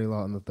by Freddie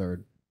Lawton III.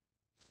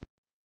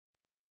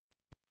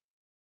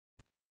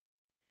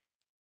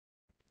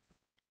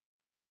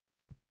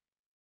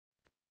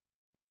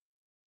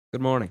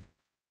 Good morning.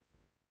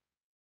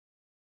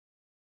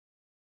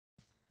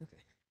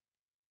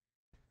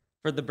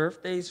 For the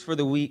birthdays for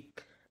the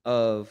week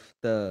of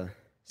the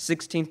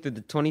 16th through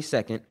the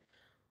 22nd,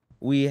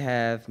 we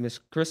have Miss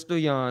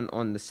Chrystal Yon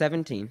on the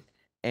 17th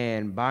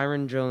and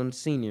Byron Jones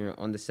Sr.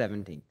 on the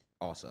 17th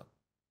also.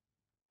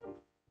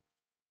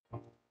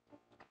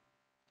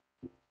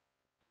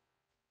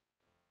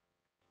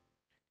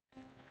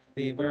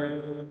 Happy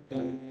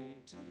birthday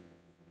to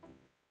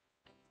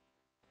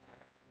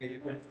Happy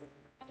birthday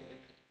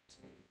to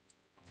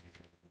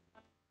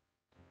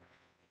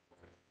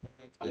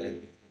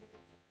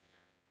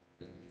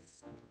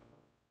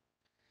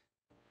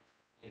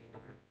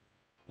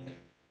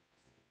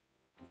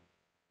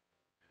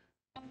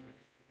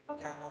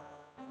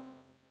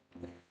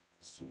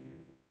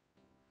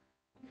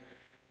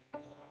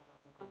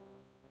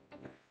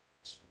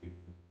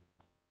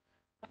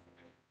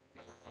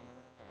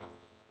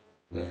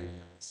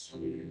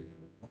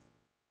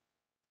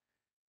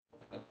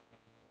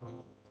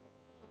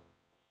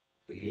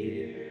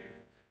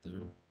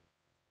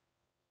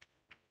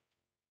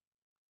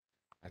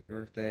Happy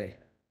birthday.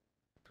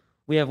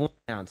 We have one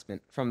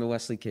announcement from the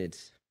Wesley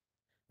kids.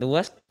 The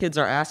Wesley kids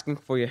are asking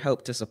for your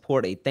help to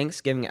support a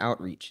Thanksgiving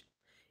outreach.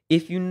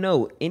 If you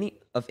know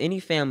any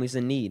families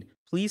in need,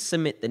 please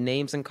submit the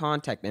names and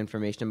contact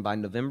information by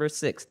November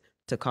 6th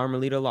to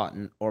Carmelita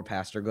Lawton or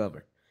Pastor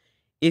Glover.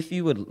 If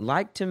you would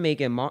like to make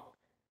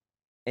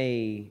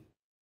a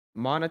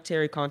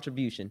monetary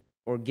contribution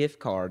or gift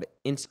card,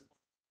 it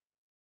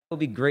will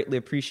be greatly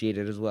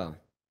appreciated as well.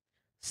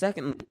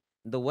 Secondly,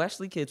 the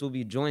Wesley kids will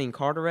be joining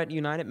Carteret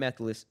United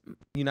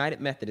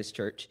Methodist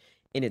Church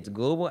in its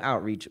global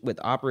outreach with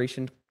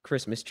Operation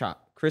Christmas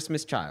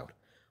Child.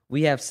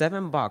 We have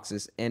 7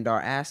 boxes and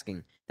are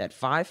asking that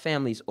 5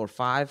 families or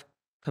 5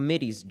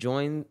 committees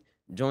join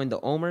the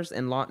Omers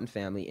and Lawton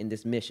family in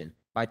this mission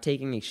by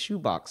taking a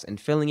shoebox and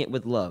filling it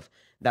with love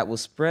that will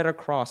spread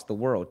across the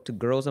world to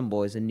girls and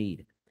boys in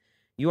need.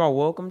 You are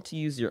welcome to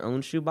use your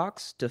own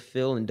shoebox to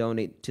fill and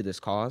donate to this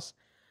cause.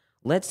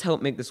 Let's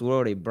help make this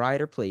world a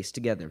brighter place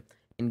together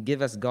and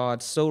give as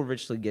God so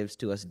richly gives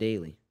to us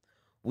daily.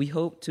 We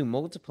hope to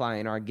multiply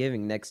in our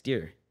giving next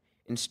year.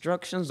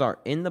 Instructions are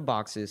in the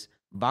boxes.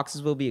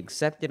 Boxes will be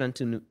accepted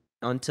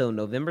until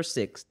November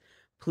 6th.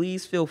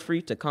 Please feel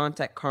free to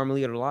contact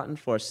Carmelita Lawton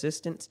for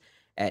assistance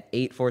at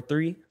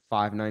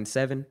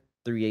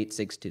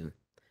 843-597-3862.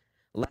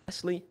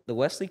 Lastly, the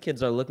Wesley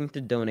kids are looking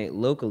to donate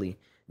locally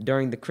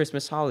during the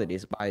Christmas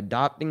holidays by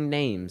adopting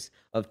names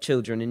of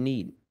children in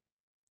need.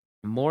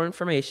 More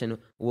information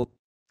will be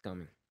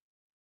coming.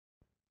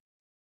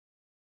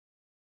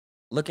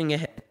 Looking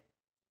ahead,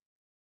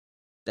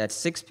 at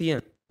 6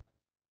 p.m.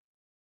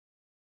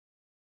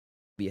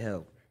 be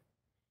held.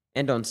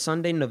 And on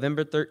Sunday,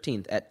 November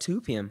 13th at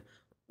 2 p.m.,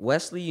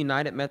 Wesley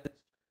United Methodist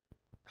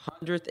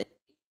 100th.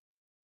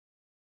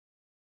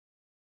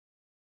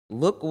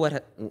 Look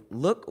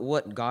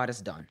what God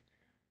has done.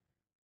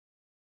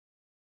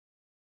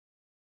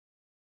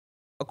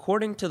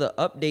 According to the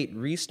Update,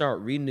 Restart,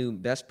 Renew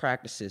best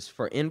practices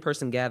for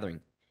in-person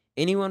gathering,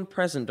 anyone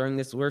present during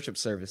this worship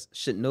service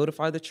should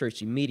notify the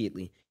church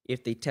immediately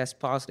if they test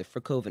positive for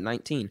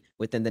COVID-19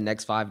 within the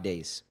next 5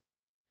 days.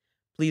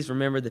 Please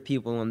remember the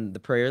people on the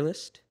prayer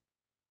list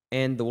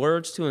and the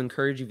words to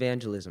encourage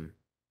evangelism.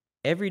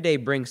 Every day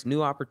brings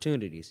new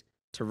opportunities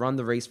to run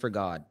the race for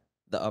God,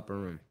 the upper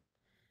room.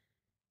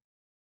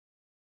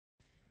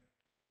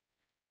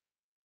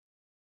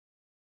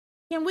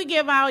 Can we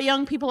give our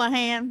young people a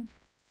hand?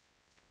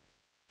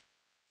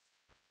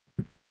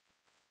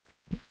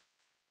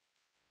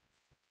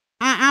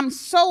 I'm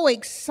so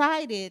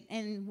excited.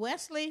 And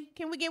Wesley,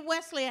 can we give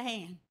Wesley a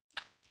hand?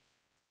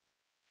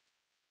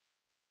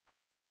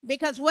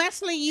 Because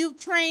Wesley, you've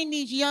trained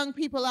these young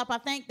people up. I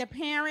thank the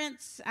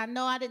parents. I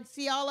know I didn't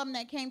see all of them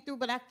that came through,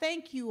 but I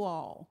thank you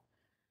all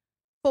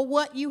for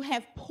what you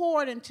have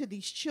poured into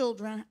these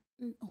children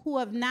who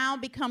have now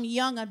become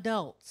young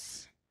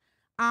adults.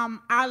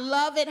 I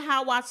love it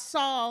how I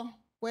saw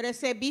where they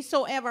said, be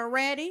so ever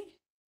ready.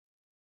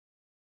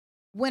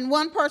 When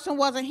one person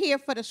wasn't here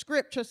for the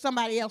scripture,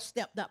 somebody else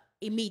stepped up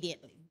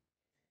immediately.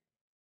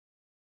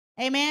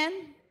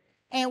 Amen.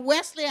 And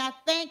Wesley, I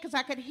think, because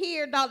I could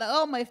hear Dr.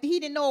 Ulmer, if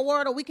he didn't know a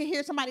word or we could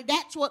hear somebody,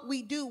 that's what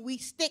we do. We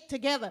stick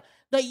together.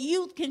 The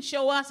youth can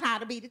show us how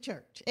to be the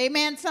church.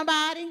 Amen,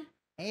 somebody?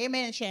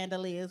 Amen,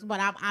 chandeliers.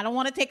 But I don't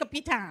want to take up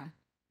your time.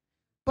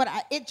 But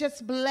it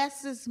just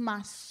blesses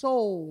my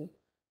soul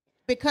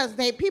because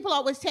people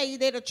always tell you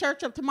they're the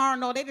church of tomorrow.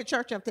 No, they're the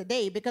church of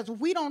today. Because if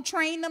we don't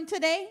train them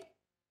today,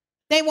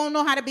 they won't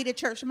know how to be the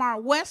church tomorrow.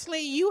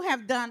 Wesley, you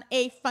have done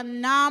a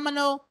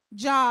phenomenal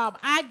job.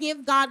 I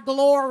give God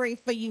glory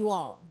for you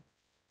all.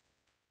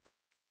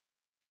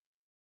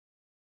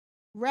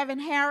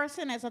 Reverend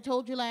Harrison, as I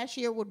told you last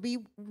year, would be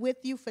with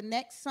you for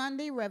next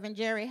Sunday. Reverend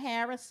Jerry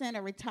Harrison,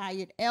 a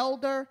retired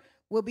elder,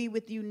 will be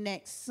with you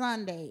next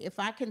Sunday. If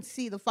I can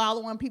see the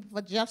following people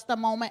for just a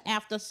moment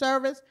after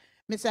service: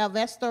 Miss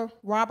Alvesta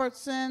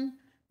Robertson,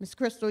 Miss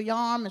Chrystal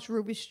Yon, Miss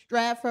Ruby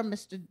Stratford,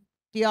 Mr.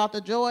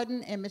 Deartha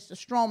Jordan, and Mr.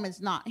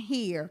 Stroman's not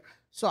here.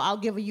 So I'll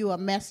give you a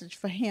message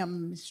for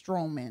him, Ms.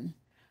 Stroman.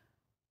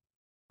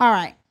 All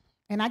right.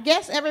 And I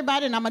guess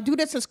everybody, and I'm going to do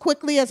this as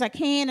quickly as I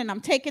can, and I'm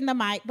taking the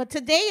mic, but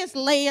today is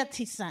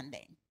Laity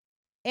Sunday.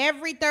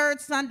 Every third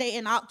Sunday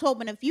in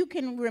October. And if you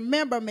can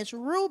remember, Miss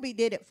Ruby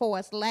did it for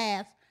us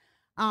last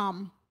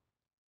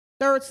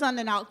third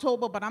Sunday in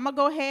October, but I'm going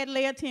to go ahead,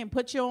 Laity, and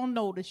put you on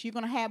notice. You're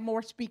going to have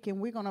more speaking.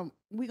 We're going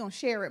to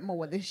share it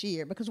more this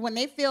year, because when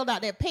they filled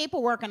out their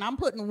paperwork and I'm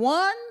putting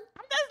one,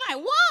 I'm just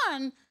like,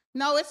 one?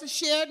 No, it's a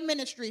shared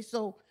ministry.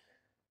 So,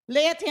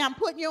 Laity, I'm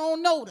putting you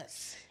on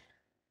notice.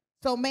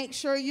 So make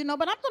sure you know.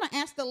 But I'm going to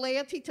ask the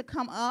laity to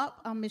come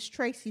up. Miss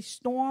Tracy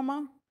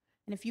Stormer.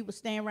 And if you would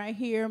stand right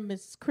here,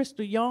 Miss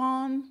Chrystal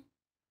Yon,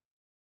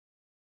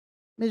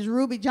 Miss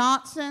Ruby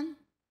Johnson,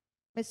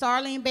 Miss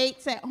Arlene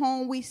Bates at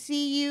home, we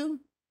see you.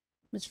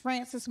 Miss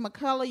Frances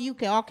McCullough, you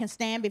all can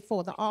stand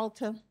before the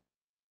altar.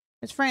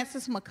 Miss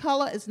Frances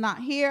McCullough is not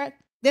here.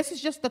 This is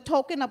just a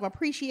token of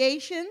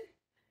appreciation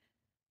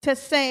to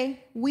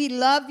say we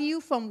love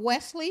you from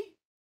Wesley.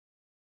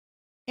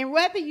 And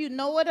whether you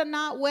know it or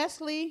not,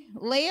 Wesley,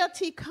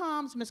 laity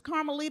comes. Miss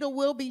Carmelita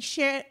will be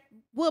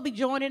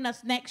joining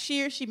us next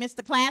year. She missed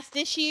the class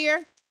this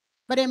year,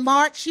 but in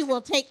March she will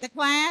take the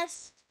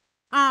class.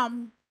 I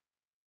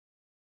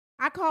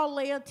call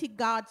laity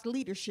God's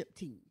leadership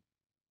team,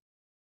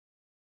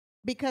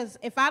 because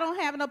if I don't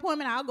have an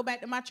appointment, I'll go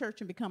back to my church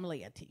and become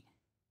laity.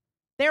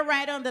 They're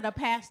right under the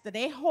pastor.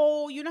 They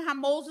hold, you know how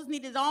Moses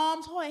needed his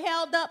arms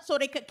held up so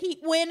they could keep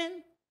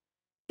winning?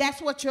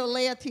 That's what your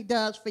laity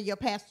does for your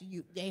pastor.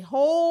 They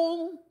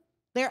hold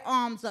their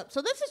arms up.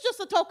 So this is just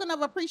a token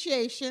of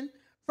appreciation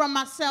from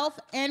myself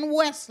and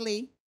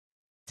Wesley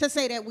to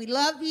say that we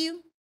love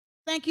you.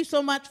 Thank you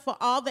so much for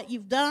all that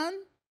you've done,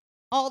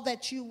 all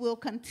that you will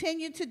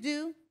continue to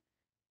do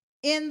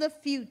in the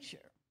future.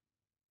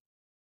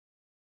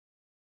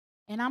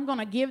 And I'm going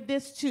to give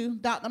this to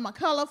Dr.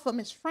 McCullough for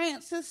Miss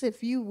Frances,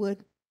 if you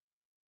would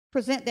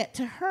present that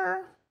to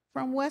her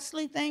from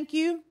Wesley. Thank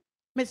you.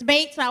 Miss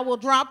Bates, I will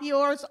drop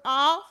yours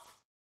off.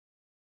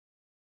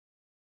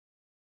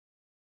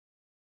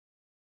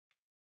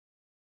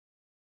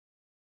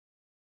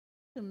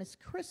 To Miss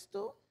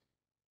Chrystal.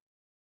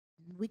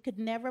 We could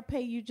never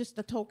pay you, just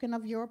a token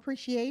of your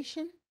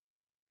appreciation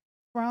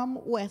from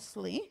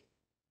Wesley.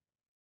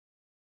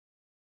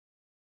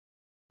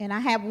 And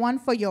I have one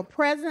for your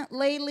present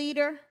lay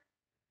leader,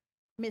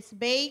 Miss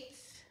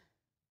Bates,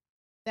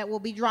 that will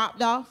be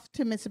dropped off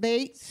to Miss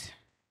Bates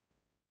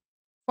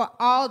for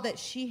all that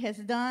she has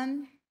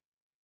done.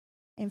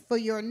 And for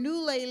your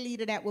new lay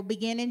leader that will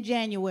begin in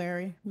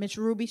January, Miss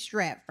Ruby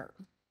Stratford.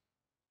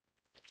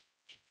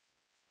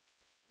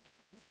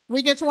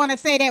 We just want to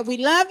say that we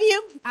love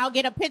you. I'll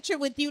get a picture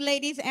with you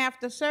ladies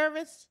after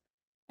service.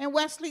 And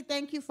Wesley,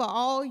 thank you for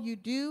all you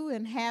do,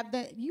 and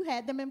you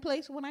had them in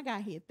place when I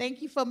got here.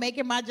 Thank you for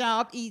making my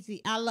job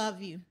easy. I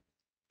love you.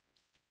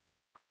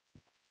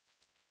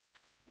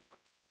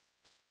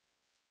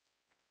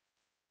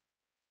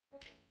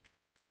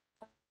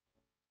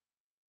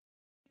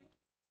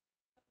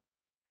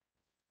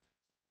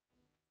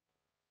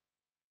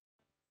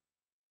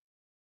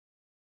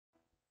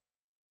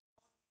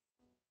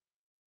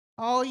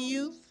 All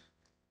youth,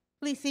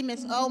 please see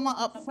Miss Oma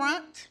up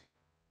front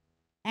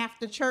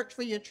after church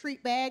for your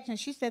treat bags. And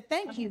she said,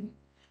 thank you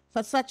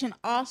for such an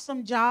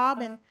awesome job.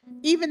 And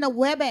even the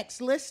WebEx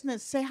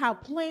listeners say how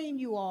plain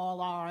you all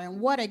are and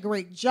what a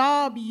great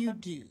job you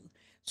do.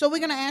 So we're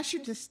going to ask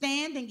you to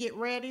stand and get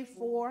ready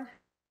for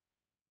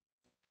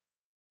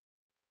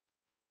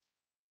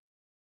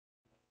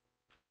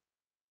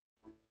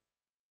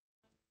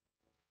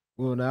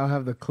We'll now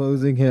have the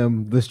closing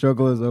hymn, "The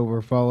Struggle is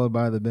Over," followed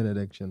by the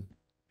benediction.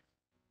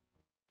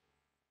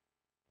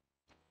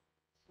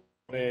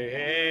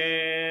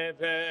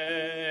 Wherever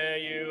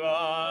you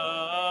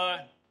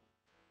are,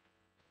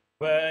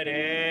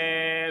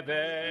 whatever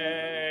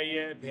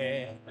you've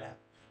been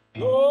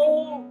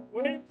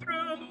going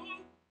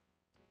through,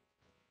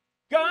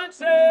 God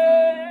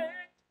said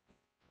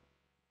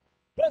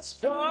the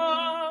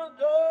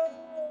struggle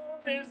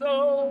is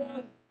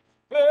over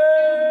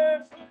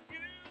for you.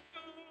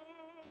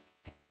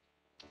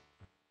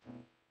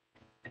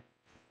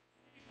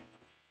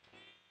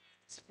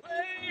 This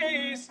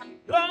place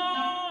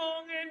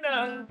long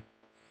enough,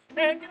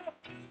 and your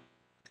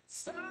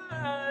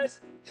size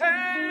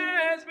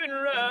has been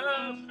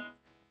rough.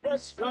 The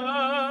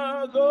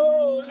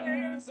struggle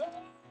is over.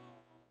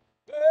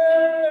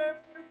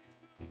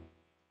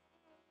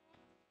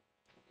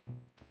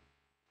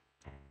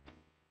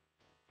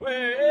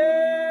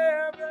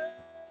 Wherever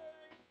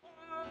you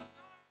are,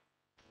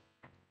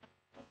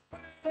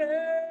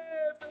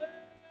 wherever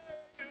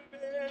you've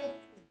been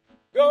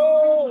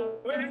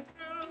going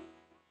through,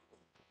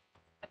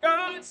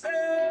 God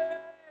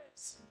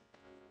says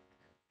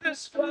the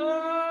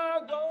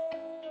struggle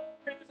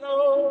is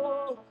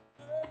over.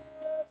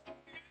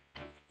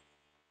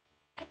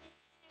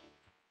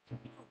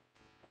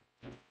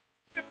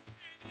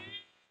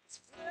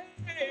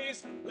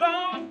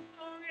 long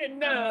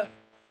enough.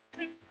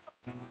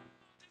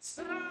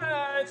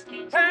 Sides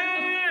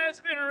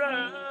has been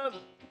rough.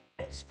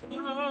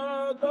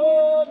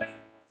 Struggle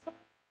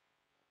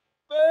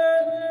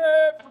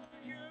for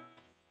you.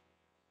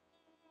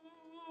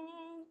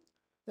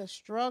 The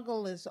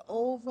struggle is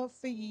over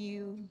for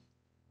you.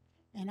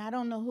 And I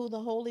don't know who the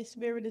Holy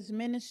Spirit is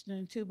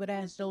ministering to, but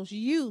as those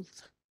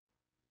youth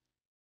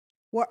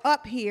were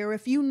up here,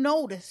 if you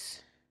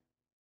notice,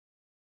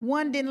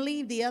 one didn't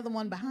leave the other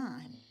one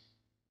behind.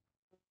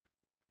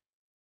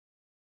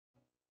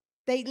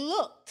 They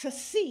looked to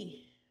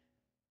see,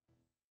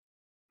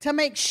 to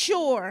make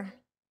sure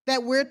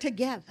that we're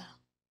together.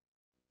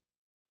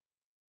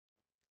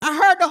 I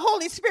heard the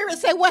Holy Spirit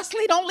say,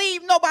 Wesley, don't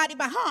leave nobody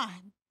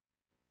behind.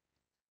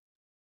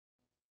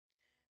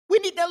 We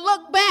need to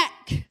look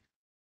back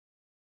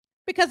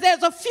because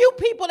there's a few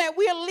people that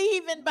we're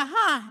leaving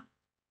behind.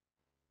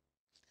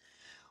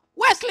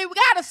 Wesley, we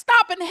got to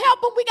stop and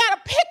help them. We got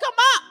to pick them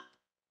up.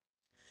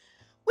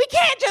 We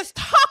can't just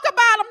talk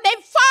about them.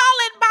 They've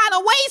fallen by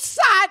the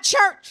wayside,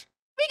 church.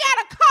 We got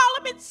to call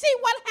them and see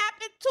what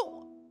happened to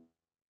them.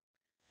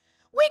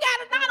 We got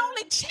to not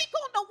only check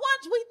on the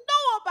ones we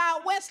know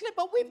about, Wesley,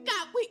 but we've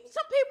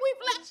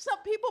left some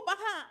people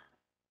behind.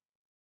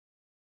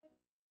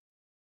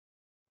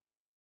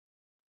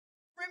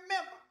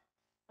 Remember,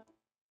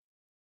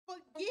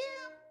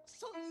 forgive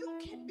so you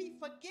can be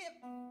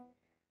forgiven.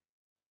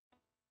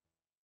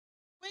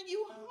 When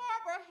you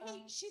harbor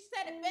hate, she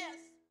said it best,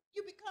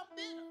 you become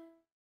bitter.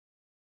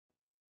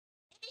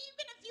 And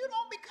even if you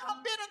don't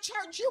become bitter,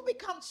 church, you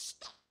become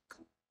stuck.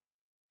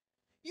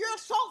 You're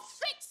so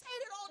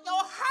fixated on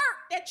your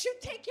hurt that you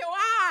take your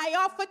eye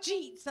off of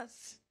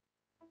Jesus.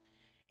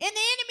 And the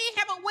enemy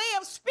have a way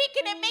of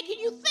speaking and making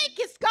you think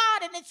it's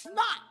God, and it's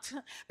not.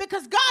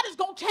 Because God is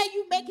going to tell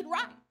you, make it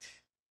right.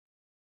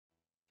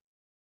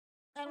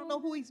 I don't know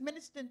who he's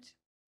ministering to,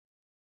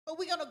 but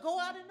we're going to go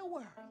out in the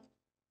world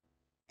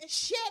and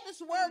share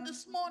this word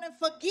this morning.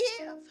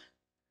 Forgive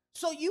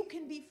so you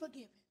can be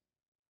forgiven.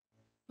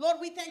 Lord,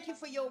 we thank you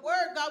for your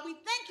word, God. We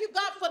thank you,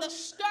 God, for the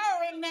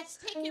stirring that's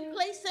taking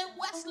place in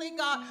Wesley,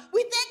 God.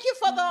 We thank you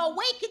for the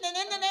awakening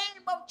in the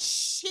name of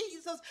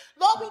Jesus.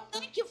 Lord, we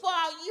thank you for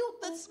our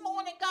youth this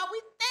morning, God.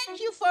 We thank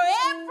you for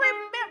every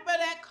member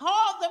that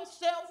called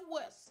themselves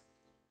Wesley.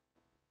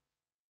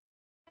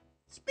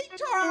 Speak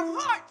to our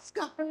hearts,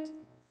 God.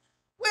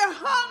 We're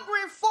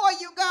hungry for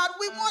you, God.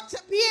 We want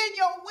to be in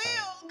your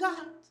will,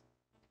 God.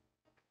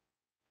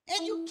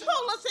 And you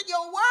told us in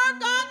your word,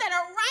 God, that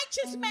a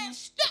righteous man's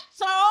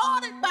steps are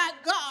ordered by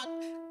God.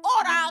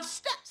 Order our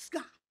steps,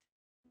 God.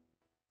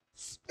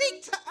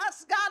 Speak to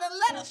us, God, and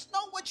let us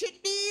know what you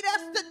need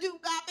us to do,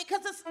 God,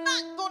 because it's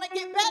not going to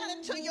get better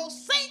until your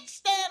saints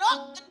stand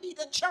up and be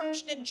the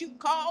church that you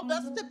called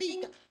us to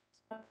be, God.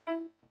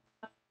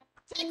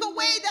 Take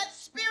away that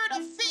spirit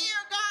of fear,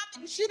 God,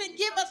 because you didn't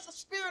give us a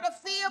spirit of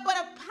fear, but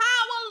a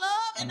power,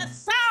 love, and a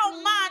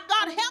sound mind.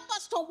 God, help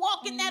us to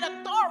walk in that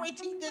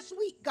authority this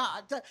week,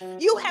 God.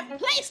 You have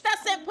placed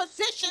us in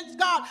positions,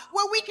 God,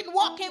 where we can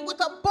walk in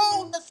with a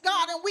boldness,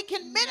 God, and we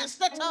can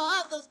minister to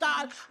others,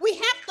 God. We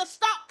have to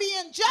stop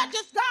being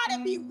judges, God,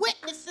 and be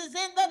witnesses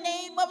in the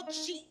name of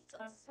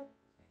Jesus.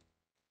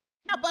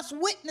 Help us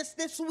witness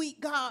this week,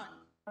 God.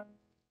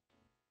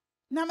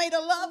 Now may the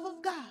love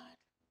of God,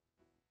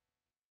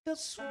 the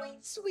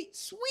sweet, sweet,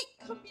 sweet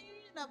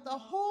communion of the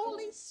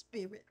Holy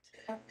Spirit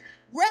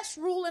rest,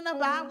 rule, and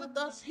abide with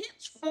us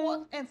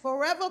henceforth and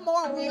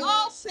forevermore. We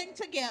all sing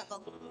together.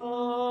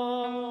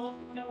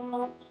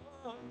 Amen.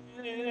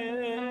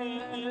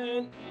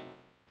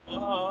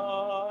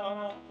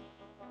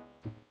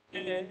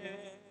 Amen.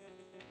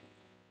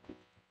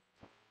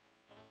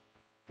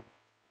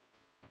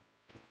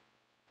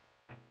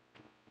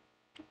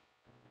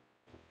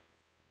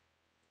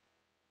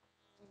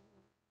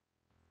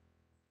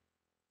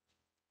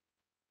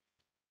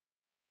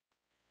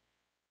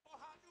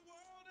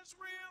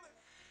 Really,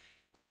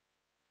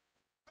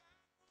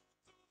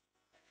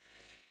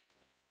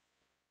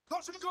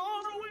 'cause you're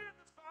gonna win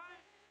the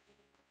fight.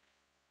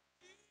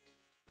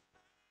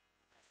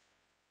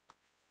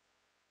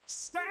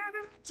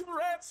 Standing to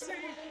Red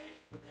Sea,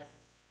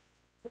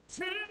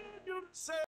 continue to say.